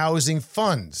pre-sale housing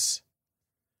funds.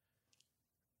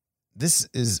 This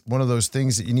is one of those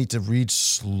things that you need to read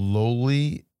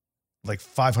slowly, like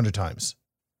 500 times.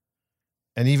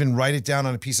 And even write it down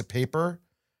on a piece of paper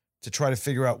to try to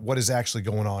figure out what is actually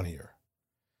going on here.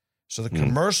 So the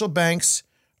commercial banks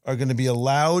are going to be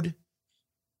allowed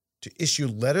to issue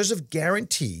letters of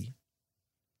guarantee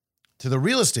to the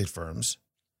real estate firms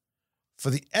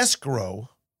for the escrow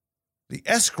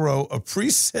of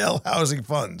pre-sale housing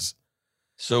funds.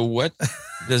 So what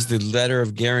does the letter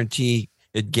of guarantee?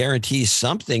 It guarantees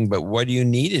something, but what do you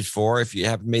need it for if you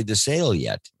haven't made the sale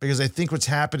yet? Because I think what's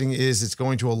happening is it's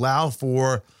going to allow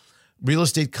for real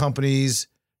estate companies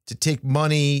to take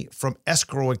money from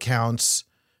escrow accounts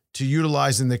to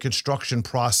utilize in the construction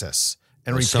process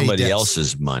and repay somebody debts.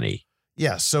 Else's money.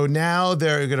 Yeah, so now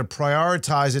they're going to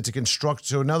prioritize it to construct.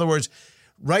 So in other words,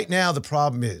 right now the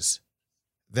problem is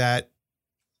that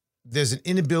there's an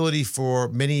inability for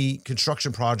many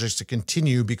construction projects to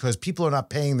continue because people are not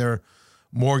paying their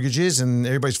mortgages and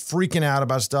everybody's freaking out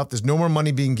about stuff. There's no more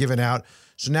money being given out.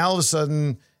 So now all of a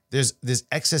sudden there's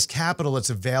excess capital that's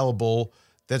available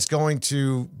that's going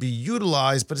to be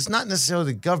utilized, but it's not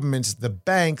necessarily the government, it's the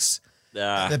banks.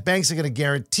 The banks are going to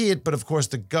guarantee it, but of course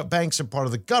the banks are part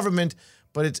of the government,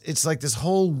 but it's like this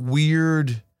whole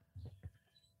weird.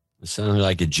 It sounded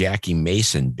like a Jackie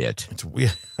Mason bit. It's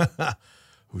weird.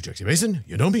 Who, Jackie Mason?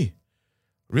 You know me.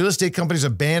 Real estate companies are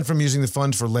banned from using the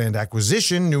funds for land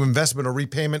acquisition, new investment, or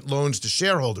repayment loans to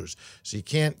shareholders. So you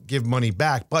can't give money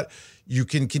back, but you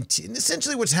can continue.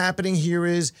 Essentially what's happening here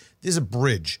is there's a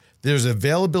bridge. There's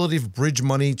availability of bridge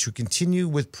money to continue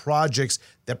with projects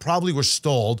that probably were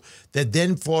stalled, that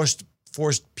then forced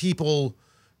people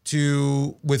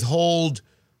to withhold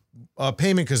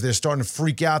payment because they're starting to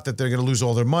freak out that they're going to lose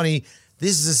all their money.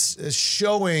 This is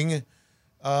showing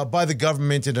by the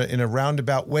government in a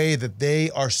roundabout way that they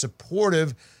are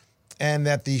supportive and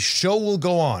that the show will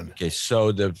go on. Okay,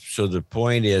 so the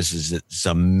point is it's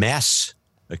a mess,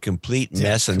 a complete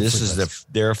mess, and this is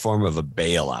their form of a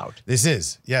bailout. This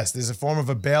is a form of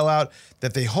a bailout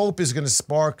that they hope is going to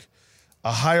spark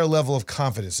a higher level of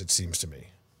confidence. It seems to me.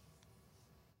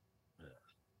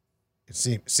 It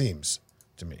seems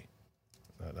to me,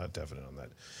 not definite on that.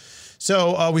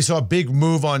 So we saw a big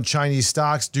move on Chinese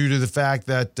stocks due to the fact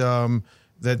that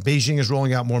that Beijing is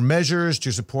rolling out more measures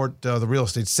to support the real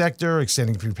estate sector,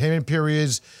 extending prepayment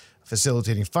periods,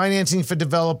 facilitating financing for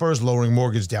developers, lowering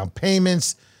mortgage down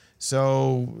payments.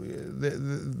 So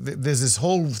there's this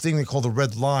whole thing they call the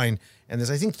red line, and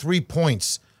there's, I think, 3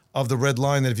 points of the red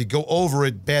line that if you go over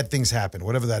it, bad things happen,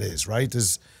 whatever that is, right?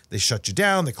 They shut you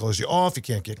down, they close you off, you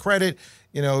can't get credit,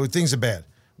 things are bad.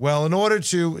 Well, in order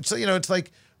to, it's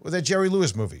like with that Jerry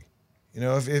Lewis movie,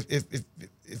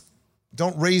 if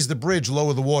don't raise the bridge,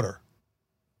 lower the water.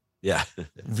 Yeah.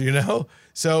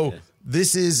 So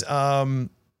this is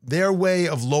their way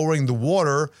of lowering the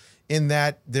water in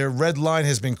that their red line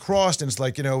has been crossed. And it's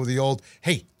like, the old,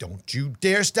 hey, don't you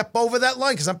dare step over that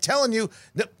line. Because I'm telling you,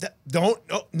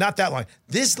 not that line.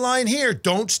 This line here,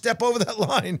 don't step over that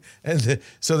line. And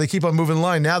so they keep on moving the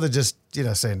line. Now they're just,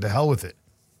 saying to hell with it.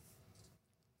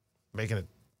 Making it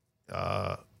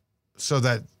so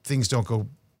that things don't go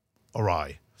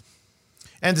awry.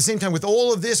 And at the same time, with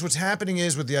all of this, what's happening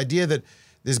is with the idea that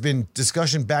there's been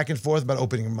discussion back and forth about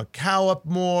opening Macau up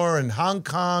more and Hong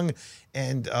Kong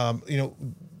and,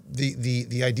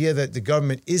 the idea that the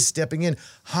government is stepping in.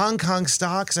 Hong Kong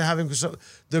stocks are having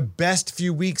the best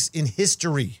few weeks in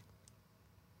history,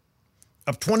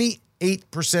 up 28%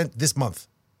 this month.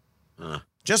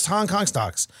 Just Hong Kong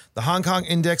stocks. The Hong Kong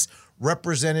index,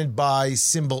 represented by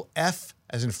symbol F,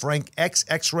 as in Frank, X,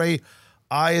 X-ray,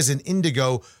 I as in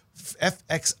indigo.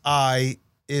 FXI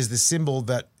is the symbol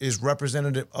that is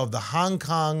representative of the Hong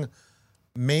Kong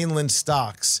mainland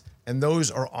stocks, and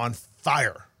those are on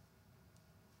fire.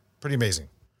 Pretty amazing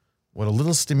what a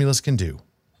little stimulus can do.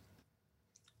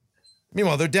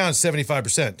 Meanwhile, they're down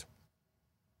 75%.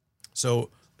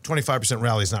 So a 25%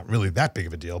 rally is not really that big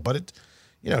of a deal, but it,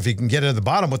 if you can get it at the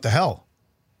bottom, what the hell?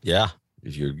 Yeah,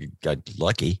 if you got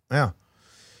lucky. Yeah.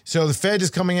 So the Fed is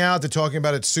coming out. They're talking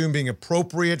about it soon being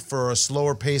appropriate for a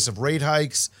slower pace of rate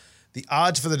hikes. The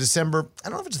odds for the December, I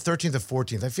don't know if it's the 13th or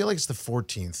 14th. I feel like it's the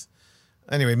 14th.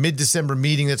 Anyway, mid-December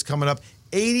meeting that's coming up.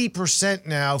 80%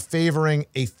 now favoring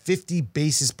a 50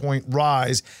 basis point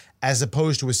rise as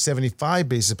opposed to a 75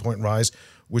 basis point rise,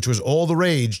 which was all the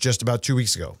rage just about 2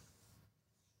 weeks ago.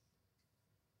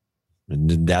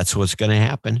 And that's what's going to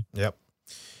happen. Yep.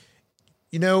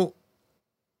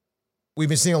 We've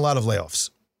been seeing a lot of layoffs.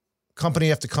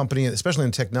 Company after company, especially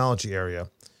in the technology area,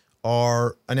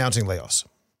 are announcing layoffs.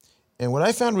 And what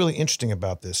I found really interesting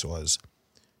about this was,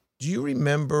 do you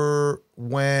remember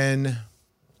when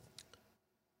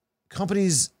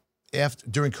companies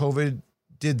during COVID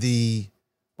did it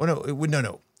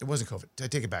wasn't COVID. I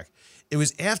take it back. It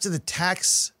was after the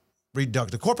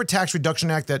Corporate Tax Reduction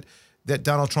Act that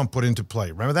Donald Trump put into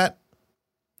play. Remember that?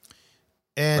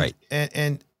 And right.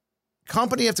 and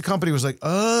company after company was like,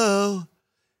 oh,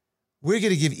 we're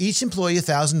going to give each employee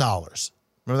 $1,000.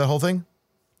 Remember that whole thing?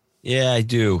 Yeah, I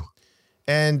do.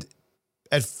 And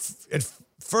at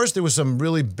first, there was some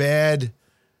really bad.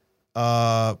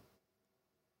 There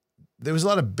was a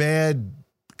lot of bad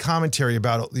commentary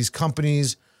about these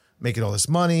companies making all this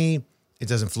money. It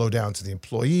doesn't flow down to the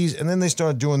employees. And then they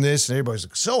started doing this, and everybody's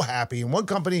like so happy. And one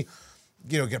company,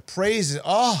 get praised.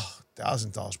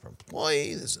 $1,000 per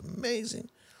employee. This is amazing.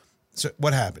 So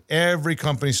what happened? Every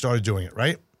company started doing it,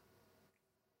 right?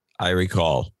 I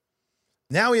recall.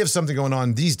 Now we have something going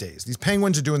on these days. These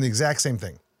penguins are doing the exact same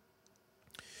thing.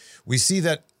 We see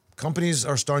that companies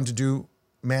are starting to do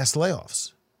mass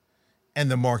layoffs, and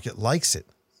the market likes it.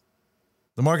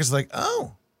 The market's like,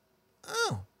 oh,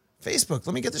 Facebook,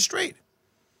 let me get this straight.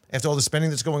 After all the spending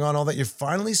that's going on, all that, you're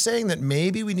finally saying that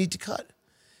maybe we need to cut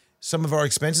some of our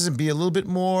expenses and be a little bit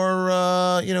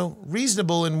more,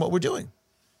 reasonable in what we're doing.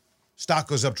 Stock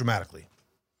goes up dramatically.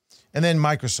 And then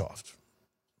Microsoft,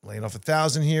 laying off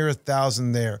 1,000 here,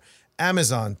 1,000 there.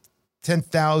 Amazon,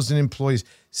 10,000 employees.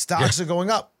 Stocks are going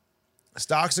up.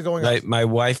 Stocks are going up. My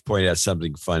wife pointed out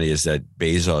something funny is that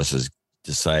Bezos has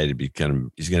decided he's going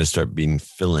to start being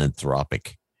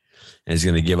philanthropic, and he's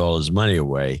going to give all his money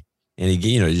away. And he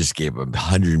just gave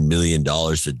 $100 million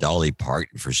to Dolly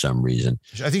Parton for some reason.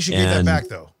 I think she gave that back,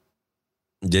 though.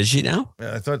 Did she now?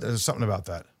 Yeah, I thought there was something about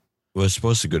that. Well, it's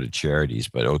supposed to go to charities,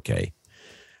 but okay.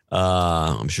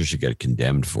 I'm sure she got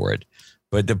condemned for it.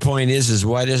 But the point is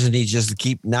why doesn't he just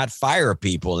not fire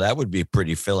people? That would be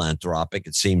pretty philanthropic,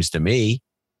 it seems to me.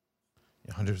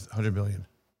 Yeah, 100 billion.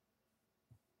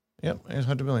 Yep, it's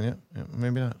 100 billion. Yeah,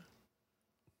 maybe not.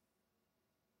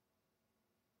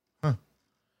 Huh.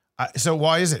 So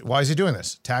why is it? Why is he doing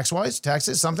this? Tax-wise?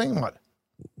 Taxes? Something? What?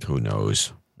 Who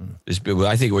knows?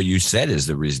 I think what you said is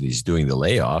the reason he's doing the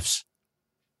layoffs.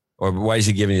 Or why is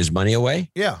he giving his money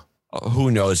away? Yeah. Who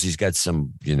knows? He's got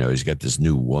he's got this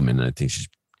new woman. I think she's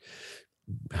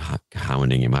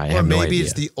hounding him. I have no idea. Maybe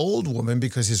it's the old woman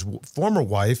because his former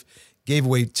wife gave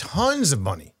away tons of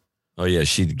money. Oh, yeah.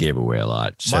 She gave away a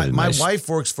lot. My wife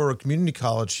works for a community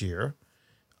college here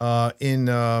it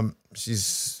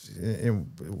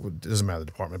doesn't matter the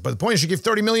department. But the point is she gave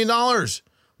 $30 million.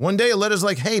 One day a letter's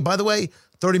like, hey, by the way,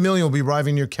 $30 million will be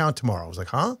arriving in your account tomorrow. I was like,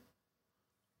 huh?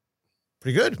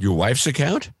 Pretty good. Your wife's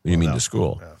account? What do you mean the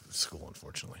school? Yeah, school,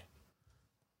 unfortunately.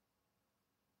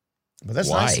 But that's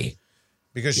why? Nice.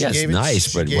 Because she gave it.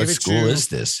 Nice, but what school is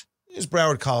this? It's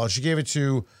Broward College. She gave it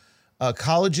to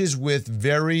colleges with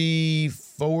very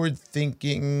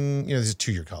forward-thinking. These are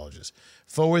 2-year colleges,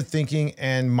 forward-thinking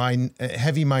and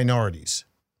heavy minorities.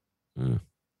 Mm-hmm.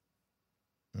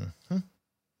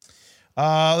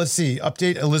 Let's see.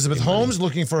 Update: Elizabeth Holmes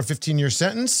looking for a 15-year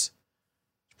sentence.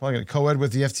 Probably going to co-ed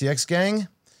with the FTX gang.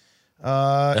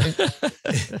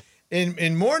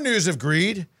 In more news of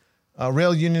greed,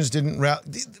 rail unions didn't.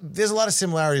 There's a lot of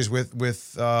similarities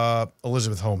with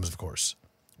Elizabeth Holmes, of course,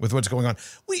 with what's going on.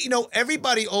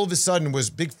 Everybody all of a sudden was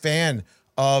a big fan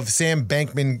of Sam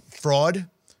Bankman-Fraud,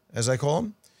 as I call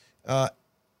him.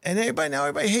 And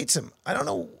everybody hates him. I don't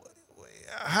know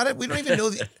we don't even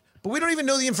know but we don't even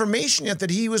know the information yet that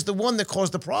he was the one that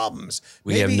caused the problems.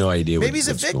 We have no idea. Maybe he's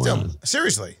a victim.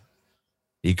 Seriously.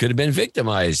 He could have been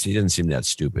victimized. He didn't seem that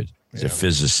stupid. He's a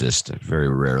physicist. Very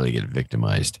rarely get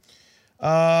victimized.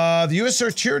 The U.S.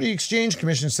 Securities Exchange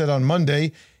Commission said on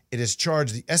Monday it has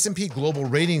charged the S&P Global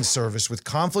Ratings Service with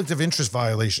conflict of interest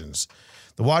violations.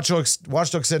 The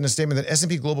watchdog said in a statement that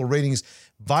S&P Global Ratings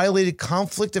violated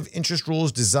conflict of interest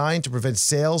rules designed to prevent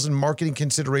sales and marketing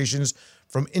considerations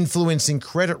from influencing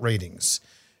credit ratings.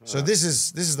 So this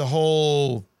is the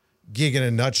whole gig in a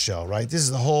nutshell, right? This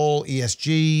is the whole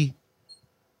ESG.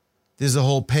 This is the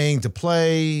whole paying to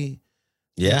play.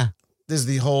 Yeah. This is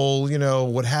the whole,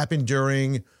 what happened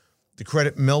during the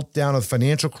credit meltdown of the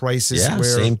financial crisis. Yeah,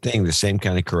 same thing, the same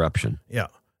kind of corruption. Yeah.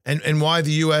 And why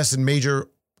the U.S. and major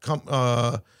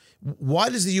why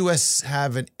does the U.S.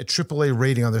 have a AAA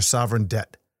rating on their sovereign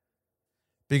debt?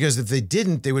 Because if they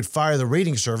didn't, they would fire the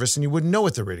rating service and you wouldn't know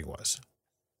what the rating was.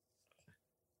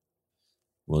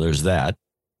 Well, there's that.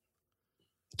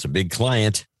 It's a big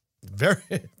client. Very,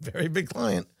 very big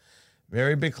client.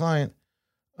 Very big client.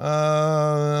 What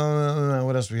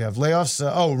else do we have? Layoffs.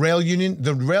 Rail union.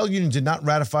 The rail union did not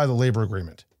ratify the labor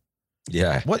agreement.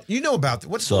 Yeah. What you know about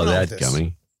what's Saw going on that with this?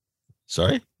 coming.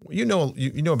 Sorry? You know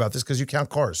about this because you count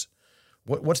cars.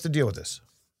 What's the deal with this?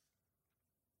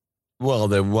 Well,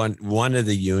 the one of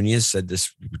the unions said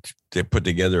this. They put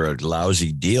together a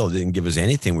lousy deal. They didn't give us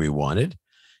anything we wanted,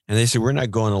 and they said we're not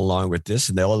going along with this.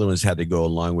 And the other ones had to go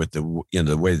along with the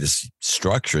way this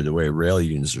structure, the way rail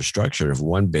unions are structured. If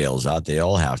one bails out, they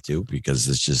all have to because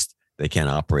it's just they can't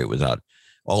operate without.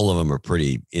 All of them are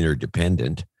pretty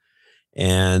interdependent.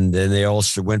 And then they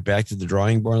also went back to the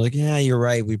drawing board, like, yeah, you're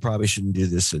right. We probably shouldn't do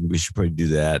this, and we should probably do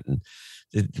that. And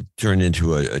it turned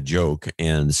into a joke,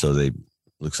 and so they.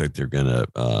 Looks like they're going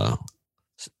to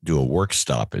do a work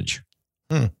stoppage,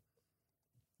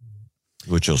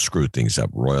 which will screw things up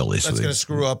royally. That's going to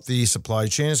screw up the supply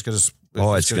chain. It's going to.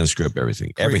 It's going to screw up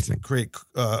everything. Create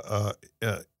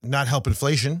not help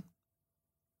inflation.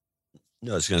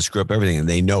 No, it's going to screw up everything, and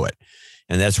they know it.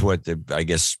 And that's what I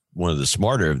guess one of the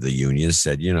smarter of the unions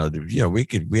said.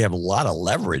 We have a lot of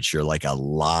leverage here, like a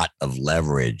lot of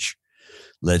leverage.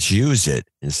 Let's use it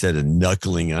instead of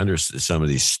knuckling under some of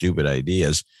these stupid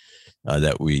ideas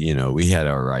that we had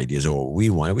our ideas of what we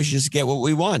want. We should just get what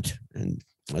we want. And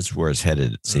that's where it's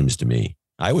headed, it seems to me.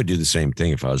 I would do the same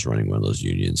thing if I was running one of those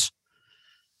unions.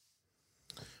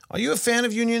 Are you a fan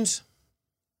of unions?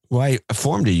 Well, I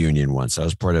formed a union once. I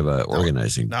was part of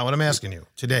organizing. Now, what I'm asking you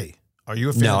today, are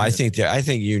you a fan? No, I think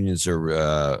unions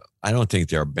are, I don't think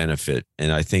they're a benefit.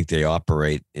 And I think they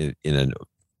operate in a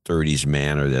 30s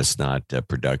manner that's not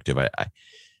productive.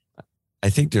 I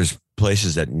think there's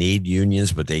places that need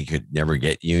unions, but they could never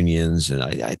get unions, and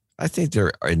I think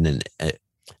they're in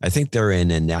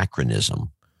an anachronism,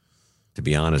 to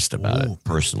be honest about it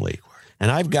personally.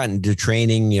 And I've gotten to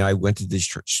training. I went to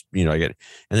this, and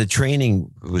the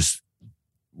training was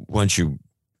once you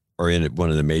are in one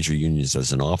of the major unions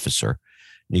as an officer,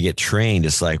 and you get trained.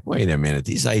 It's like, wait a minute,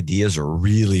 these ideas are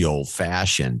really old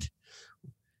fashioned.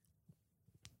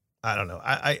 I don't know.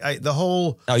 The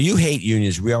whole. Oh, you hate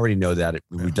unions. We already know that.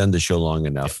 We've done the show long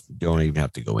enough. You don't even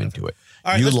have to go into it.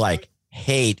 All right,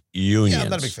 hate unions. Yeah, I'm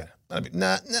not a big fan.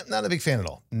 Not a big fan at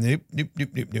all. Nope. All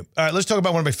right, let's talk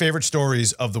about one of my favorite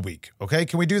stories of the week. Okay,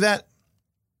 can we do that?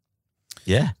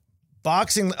 Yeah.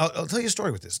 Boxing. I'll tell you a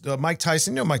story with this. Mike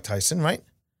Tyson. You know Mike Tyson, right?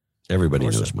 Everybody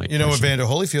knows Mike Tyson. You know Evander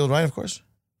Holyfield, right? Of course.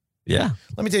 Yeah.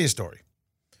 Let me tell you a story.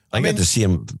 I got to see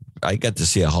him. I got to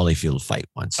see a Holyfield fight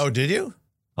once. Oh, did you?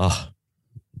 Oh,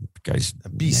 guy's a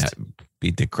beast.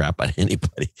 Beat the crap out of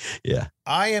anybody. Yeah.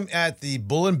 I am at the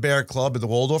Bull and Bear Club at the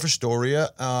Waldorf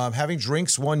Astoria, having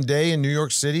drinks one day in New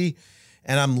York City,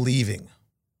 and I'm leaving.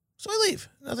 So I leave.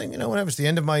 Nothing, whatever. It's the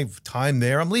end of my time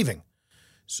there. I'm leaving.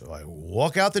 So I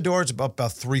walk out the door. It's about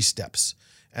 3 steps.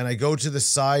 And I go to the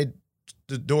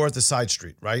door at the side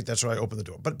street, right? That's where I open the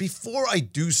door. But before I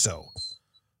do so,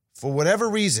 for whatever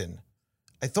reason,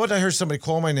 I thought I heard somebody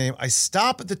call my name. I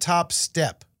stop at the top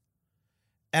step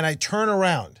and I turn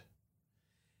around.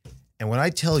 And when I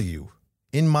tell you,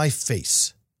 in my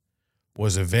face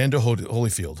was Evander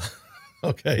Holyfield,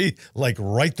 okay? Like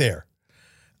right there.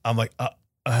 I'm like,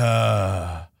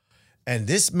 and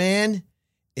this man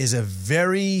is a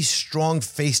very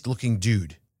strong-faced looking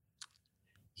dude.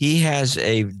 He has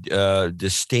a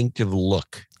distinctive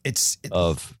look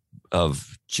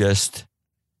of just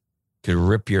could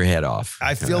rip your head off.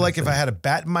 I feel like if I had a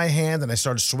bat in my hand and I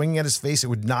started swinging at his face, it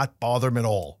would not bother him at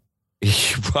all. You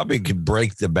probably could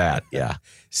break the bat. Yeah.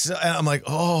 So and I'm like,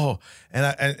 oh,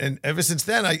 and ever since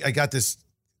then, I got this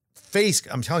face,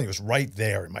 I'm telling you, it was right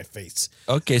there in my face.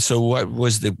 Okay, so what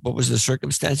was the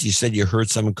circumstance? You said you heard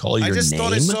someone call your name?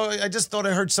 I just thought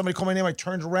I heard somebody call my name. I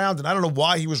turned around, and I don't know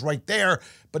why he was right there,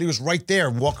 but he was right there,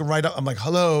 walking right up. I'm like,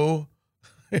 hello.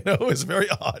 It was very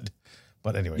odd.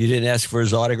 But anyway. You didn't ask for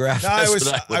his autograph? No, I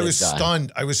was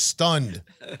stunned. I was stunned.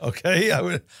 Okay? I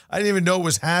didn't even know what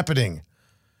was happening.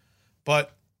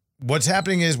 But what's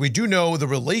happening is we do know the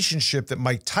relationship that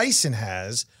Mike Tyson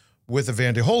has with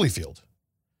Evander Holyfield.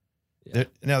 Yeah.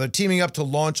 Now they're teaming up to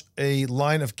launch a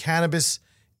line of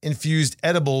cannabis-infused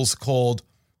edibles called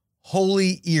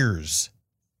Holy Ears.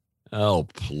 Oh,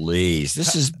 please.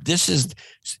 This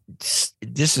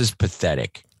is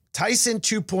pathetic. Tyson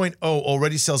 2.0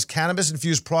 already sells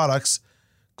cannabis-infused products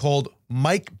called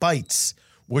Mike Bites,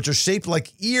 which are shaped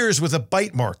like ears with a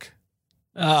bite mark.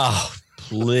 Oh,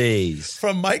 please.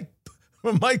 From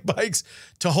Mike Bites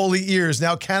to Holy Ears.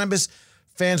 Now cannabis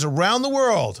fans around the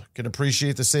world can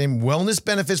appreciate the same wellness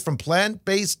benefits from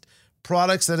plant-based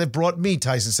products that have brought me,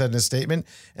 Tyson said in a statement,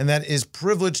 and that is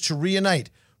privileged to reunite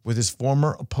with his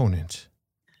former opponent.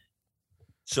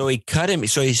 So he cut him.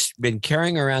 So he's been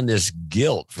carrying around this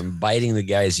guilt from biting the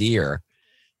guy's ear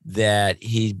that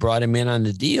he brought him in on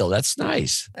the deal. That's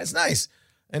nice. That's nice.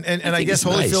 And I guess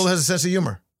Holyfield has a sense of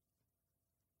humor.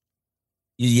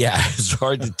 Yeah, it's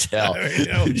hard to tell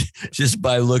just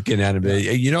by looking at him.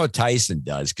 You know what Tyson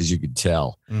does because you can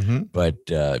tell, but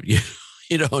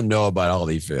you don't know about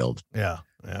Holyfield. Yeah.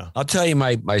 I'll tell you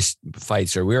my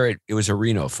fights are. It was a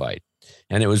Reno fight,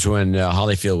 and it was when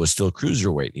Holyfield was still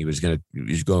cruiserweight. He was going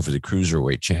for the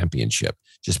cruiserweight championship,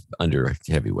 just under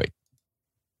heavyweight.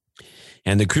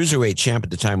 And the cruiserweight champ at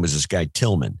the time was this guy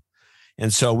Tillman,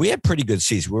 and so we had pretty good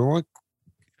seats. We weren't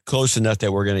close enough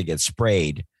that we're going to get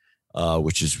sprayed.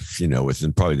 Which is,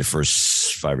 within probably the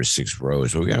first 5 or 6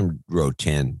 rows. We're going to row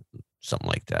 10, something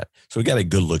like that. So we got a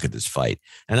good look at this fight.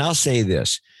 And I'll say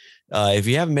this. If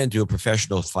you haven't been to a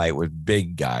professional fight with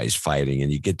big guys fighting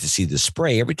and you get to see the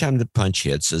spray, every time the punch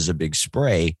hits, there's a big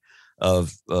spray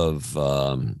of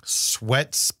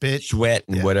sweat, spit,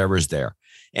 and whatever's there.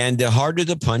 And the harder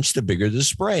the punch, the bigger the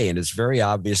spray. And it's very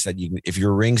obvious that if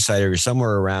you're ringside or you're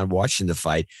somewhere around watching the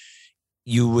fight,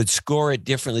 you would score it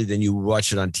differently than you would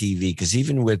watch it on TV. Because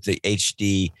even with the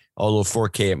HD, although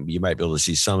 4K, you might be able to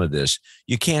see some of this,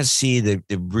 you can't see the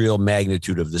real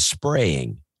magnitude of the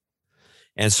spraying.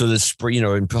 And so the spray,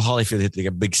 and Holyfield hit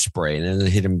a big spray, and then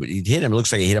he hit him. It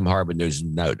looks like he hit him hard, but there's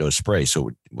no spray, so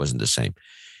it wasn't the same.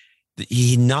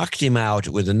 He knocked him out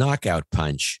with a knockout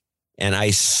punch, and I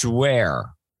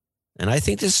swear, and I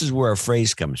think this is where a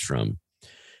phrase comes from,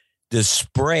 the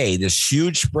spray, this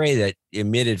huge spray that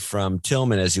emitted from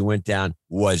Tillman as he went down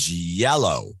was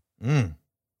yellow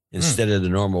instead of the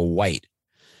normal white.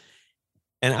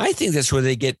 And I think that's where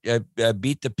they get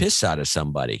beat the piss out of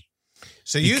somebody.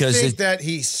 So you think that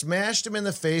he smashed him in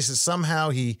the face and somehow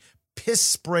he piss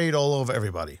sprayed all over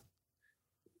everybody?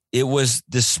 It was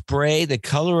the spray, the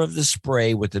color of the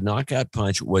spray with the knockout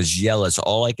punch was yellow. That's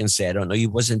all I can say. I don't know. He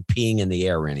wasn't peeing in the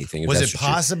air or anything. Was it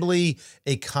possibly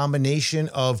a combination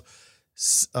of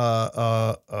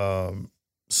sweat,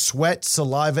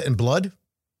 saliva, and blood?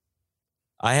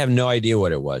 I have no idea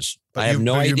what it was. But I have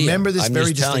no idea. Remember this I'm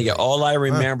very just telling you. distinctly. All I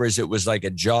remember is it was like a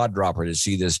jaw dropper to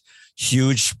see this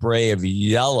huge spray of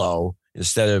yellow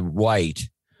instead of white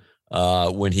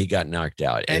when he got knocked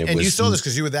out. And you saw this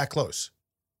because you were that close.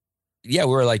 Yeah,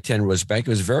 we were like 10 rows back. It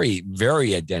was very,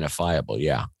 very identifiable.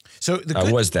 Yeah. So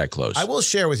I was that close. I will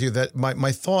share with you that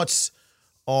my thoughts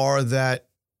are that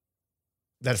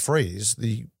phrase,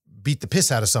 the beat the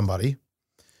piss out of somebody.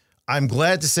 I'm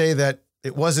glad to say that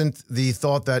it wasn't the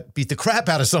thought that beat the crap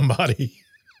out of somebody.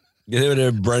 It would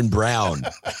have been Brown.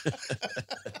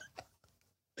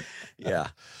 Yeah.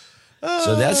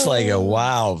 So that's like a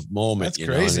wow moment. That's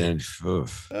crazy.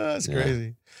 That's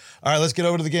crazy. All right, let's get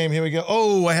over to the game. Here we go.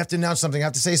 Oh, I have to announce something. I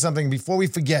have to say something before we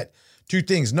forget. 2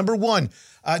 things. Number 1,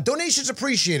 donations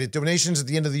appreciated. Donations at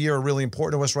the end of the year are really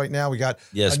important to us right now. We got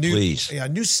please. A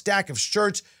new stack of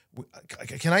shirts.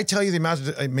 Can I tell you the amount?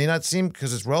 It may not seem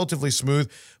because it's relatively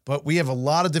smooth, but we have a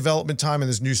lot of development time in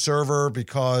this new server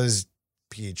because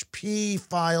PHP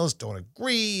files don't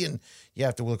agree, and you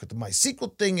have to look at the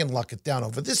MySQL thing and lock it down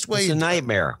over this way. It's a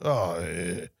nightmare.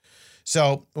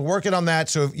 So we're working on that.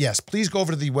 So yes, please go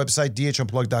over to the website,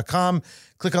 dhunplug.com,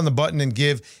 click on the button and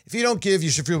give. If you don't give,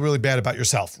 you should feel really bad about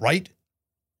yourself, right?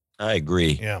 I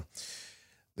agree. Yeah.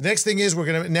 The next thing is we're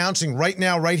going to be announcing right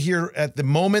now, right here at the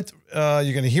moment. You're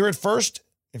going to hear it first.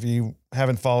 If you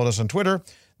haven't followed us on Twitter,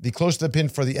 the close to the pin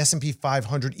for the S&P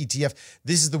 500 ETF.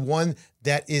 This is the one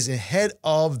that is ahead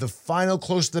of the final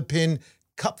close to the pin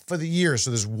cup for the year. So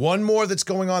there's one more that's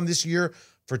going on this year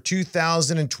for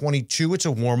 2022. It's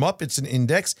a warm-up. It's an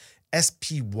index.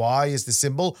 SPY is the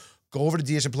symbol. Go over to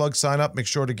DH Unplugged, sign up. Make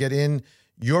sure to get in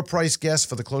your price guess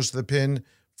for the close to the pin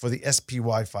for the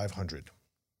SPY 500.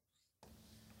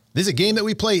 This is a game that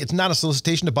we play. It's not a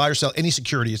solicitation to buy or sell any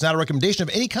security. It's not a recommendation of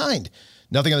any kind.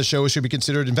 Nothing on the show should be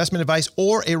considered investment advice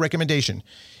or a recommendation.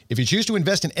 If you choose to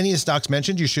invest in any of the stocks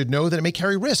mentioned, you should know that it may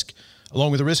carry risk,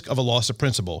 along with the risk of a loss of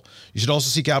principal. You should also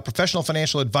seek out professional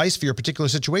financial advice for your particular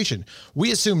situation.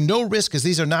 We assume no risk as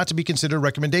these are not to be considered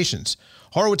recommendations.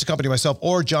 Horowitz Company, myself,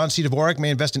 or John C. Dvorak may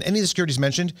invest in any of the securities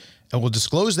mentioned, and we'll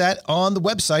disclose that on the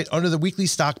website under the weekly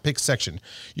stock picks section.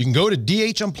 You can go to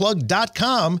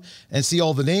dhunplugged.com and see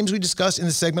all the names we discussed in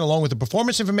this segment, along with the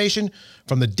performance information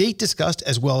from the date discussed,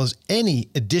 as well as any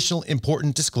additional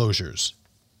important disclosures.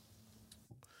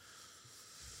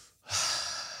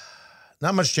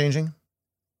 Not much changing.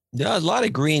 Yeah, a lot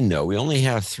of green though. We only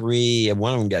have 3, and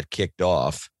one of them got kicked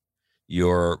off.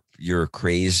 Your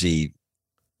crazy,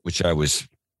 which I was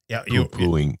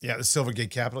poo-pooing. Yeah, the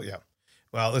Silvergate Capital. Yeah,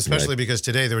 well, especially because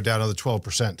today they were down another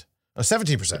 12%,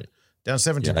 17%, down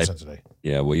 17% today.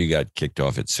 Yeah, well, you got kicked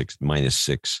off at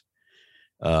 -6.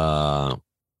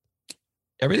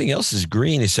 Everything else is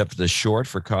green except for the short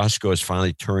for Costco has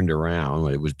finally turned around.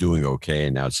 It was doing okay,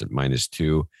 and now it's at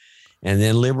 -2. And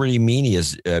then Liberty Media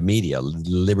is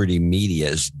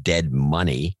dead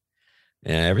money.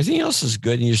 Everything else is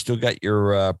good. And you still got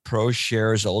your Pro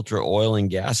Shares Ultra Oil and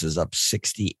Gas is up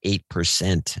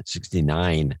 68%,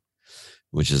 69,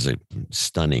 which is a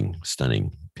stunning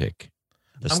pick.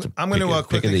 I'm going to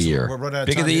quickly. Pick of the year. We're running out of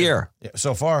pick time of the year. Yeah,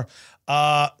 so far.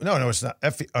 No, it's not.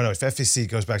 If FVC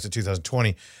goes back to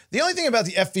 2020. The only thing about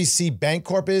the FVC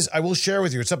Bancorp is I will share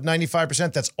with you. It's up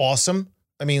 95%. That's awesome.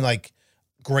 I mean, like,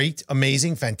 great,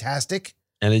 amazing, fantastic.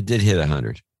 And it did hit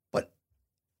 100. But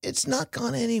it's not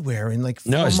gone anywhere in like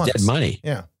 4 months. No, it's dead money.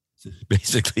 Yeah. It's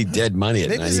basically dead money at 95%.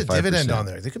 Maybe there's a dividend on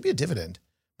there. There could be a dividend.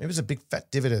 Maybe it's a big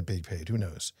fat dividend being paid. Who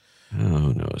knows?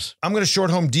 Who knows? I'm going to short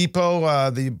Home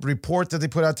Depot. The report that they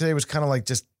put out today was kind of like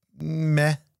just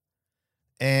meh.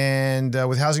 And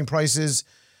with housing prices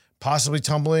possibly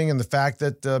tumbling and the fact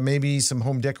that maybe some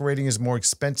home decorating is more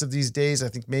expensive these days, I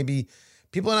think maybe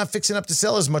people are not fixing up to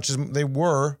sell as much as they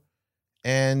were.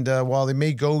 And while they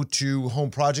may go to home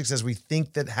projects as we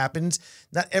think that happens,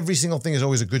 not every single thing is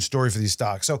always a good story for these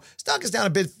stocks. So stock is down a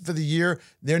bit for the year.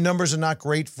 Their numbers are not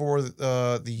great for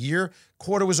the year.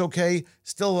 Quarter was okay.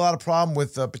 Still a lot of problem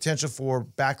with potential for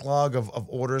backlog of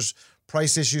orders,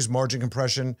 price issues, margin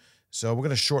compression. So we're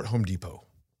going to short Home Depot.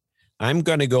 I'm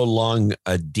going to go long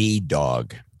a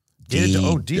D-Dog.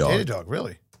 Datadog,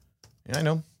 really? Yeah, I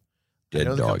know. Dead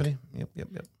the dog. company. Yep.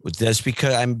 That's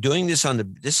because I'm doing this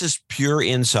this is pure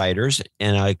insiders,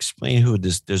 and I explain who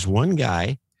this. There's one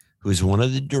guy who's one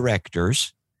of the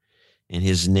directors, and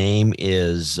his name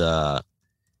is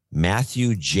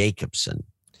Matthew Jacobson.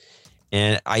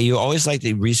 And I always like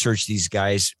to research these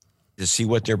guys to see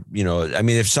what they're, I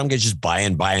mean, if some guy's just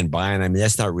buying, I mean,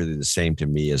 that's not really the same to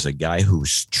me as a guy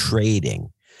who's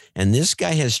trading. And this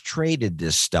guy has traded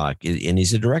this stock, and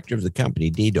he's the director of the company,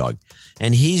 D-Dog,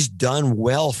 and he's done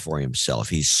well for himself.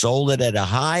 He's sold it at a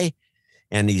high,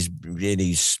 and he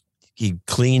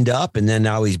cleaned up, and then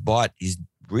now he's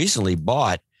recently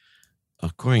bought,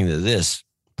 according to this,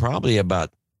 probably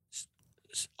about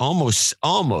almost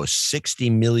 60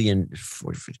 million,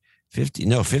 60,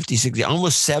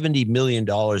 almost $70 million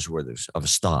worth of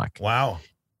stock. Wow.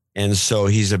 And so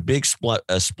he's a big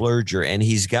splurger, and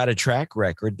he's got a track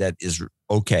record that is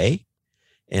okay.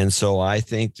 And so I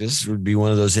think this would be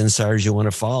one of those insiders you want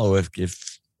to follow if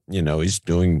he's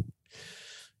doing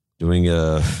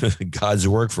God's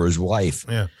work for his wife.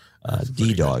 Yeah,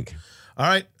 D-Dog. All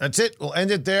right, that's it. We'll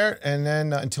end it there, and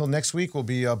then until next week, we'll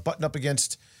be buttoned up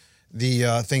against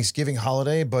the Thanksgiving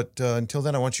holiday. But until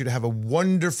then, I want you to have a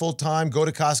wonderful time. Go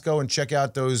to Costco and check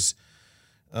out those.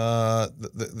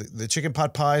 The chicken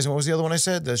pot pies, and what was the other one I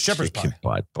said? The shepherd's pie. Chicken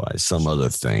pot pie, some other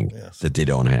thing that they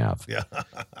don't have. Yeah.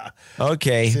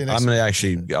 Okay. I'm going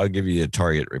to I'll give you a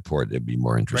target report. It'd be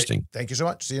more interesting. Great. Thank you so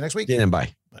much. See you next week. Yeah, and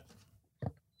bye.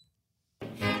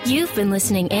 You've been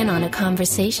listening in on a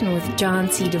conversation with John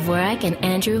C. Dvorak and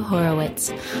Andrew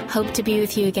Horowitz. Hope to be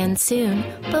with you again soon.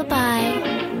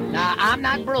 Bye-bye. Now, I'm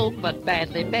not broke, but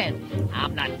badly bent.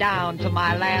 I'm not down to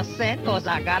my last cent, 'cause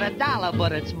I got $1,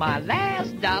 but it's my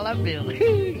last dollar bill.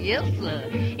 Yes, sir.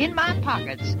 In my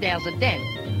pockets, there's a dent.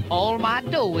 All my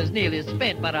dough is nearly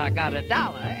spent, but I got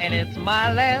 $1, and it's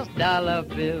my last dollar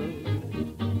bill.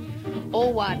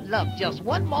 Oh, I'd love just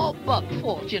one more buck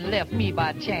fortune left me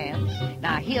by chance.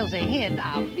 Now here's a hint,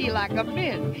 I feel like a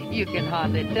mint. You can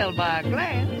hardly tell by a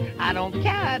glance. I don't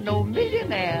care, no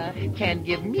millionaire can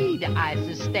give me the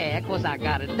icy stare, 'cause I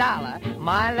got $1,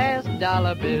 my last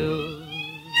dollar bill.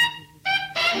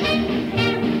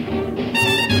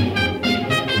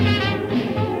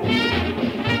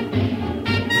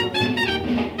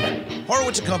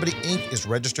 Horowitz & Company, Inc. is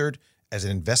registered as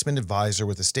an investment advisor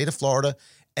with the state of Florida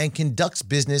and conducts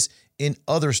business in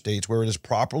other states where it is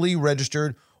properly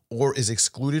registered or is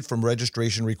excluded from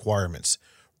registration requirements.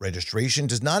 Registration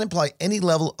does not imply any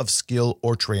level of skill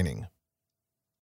or training.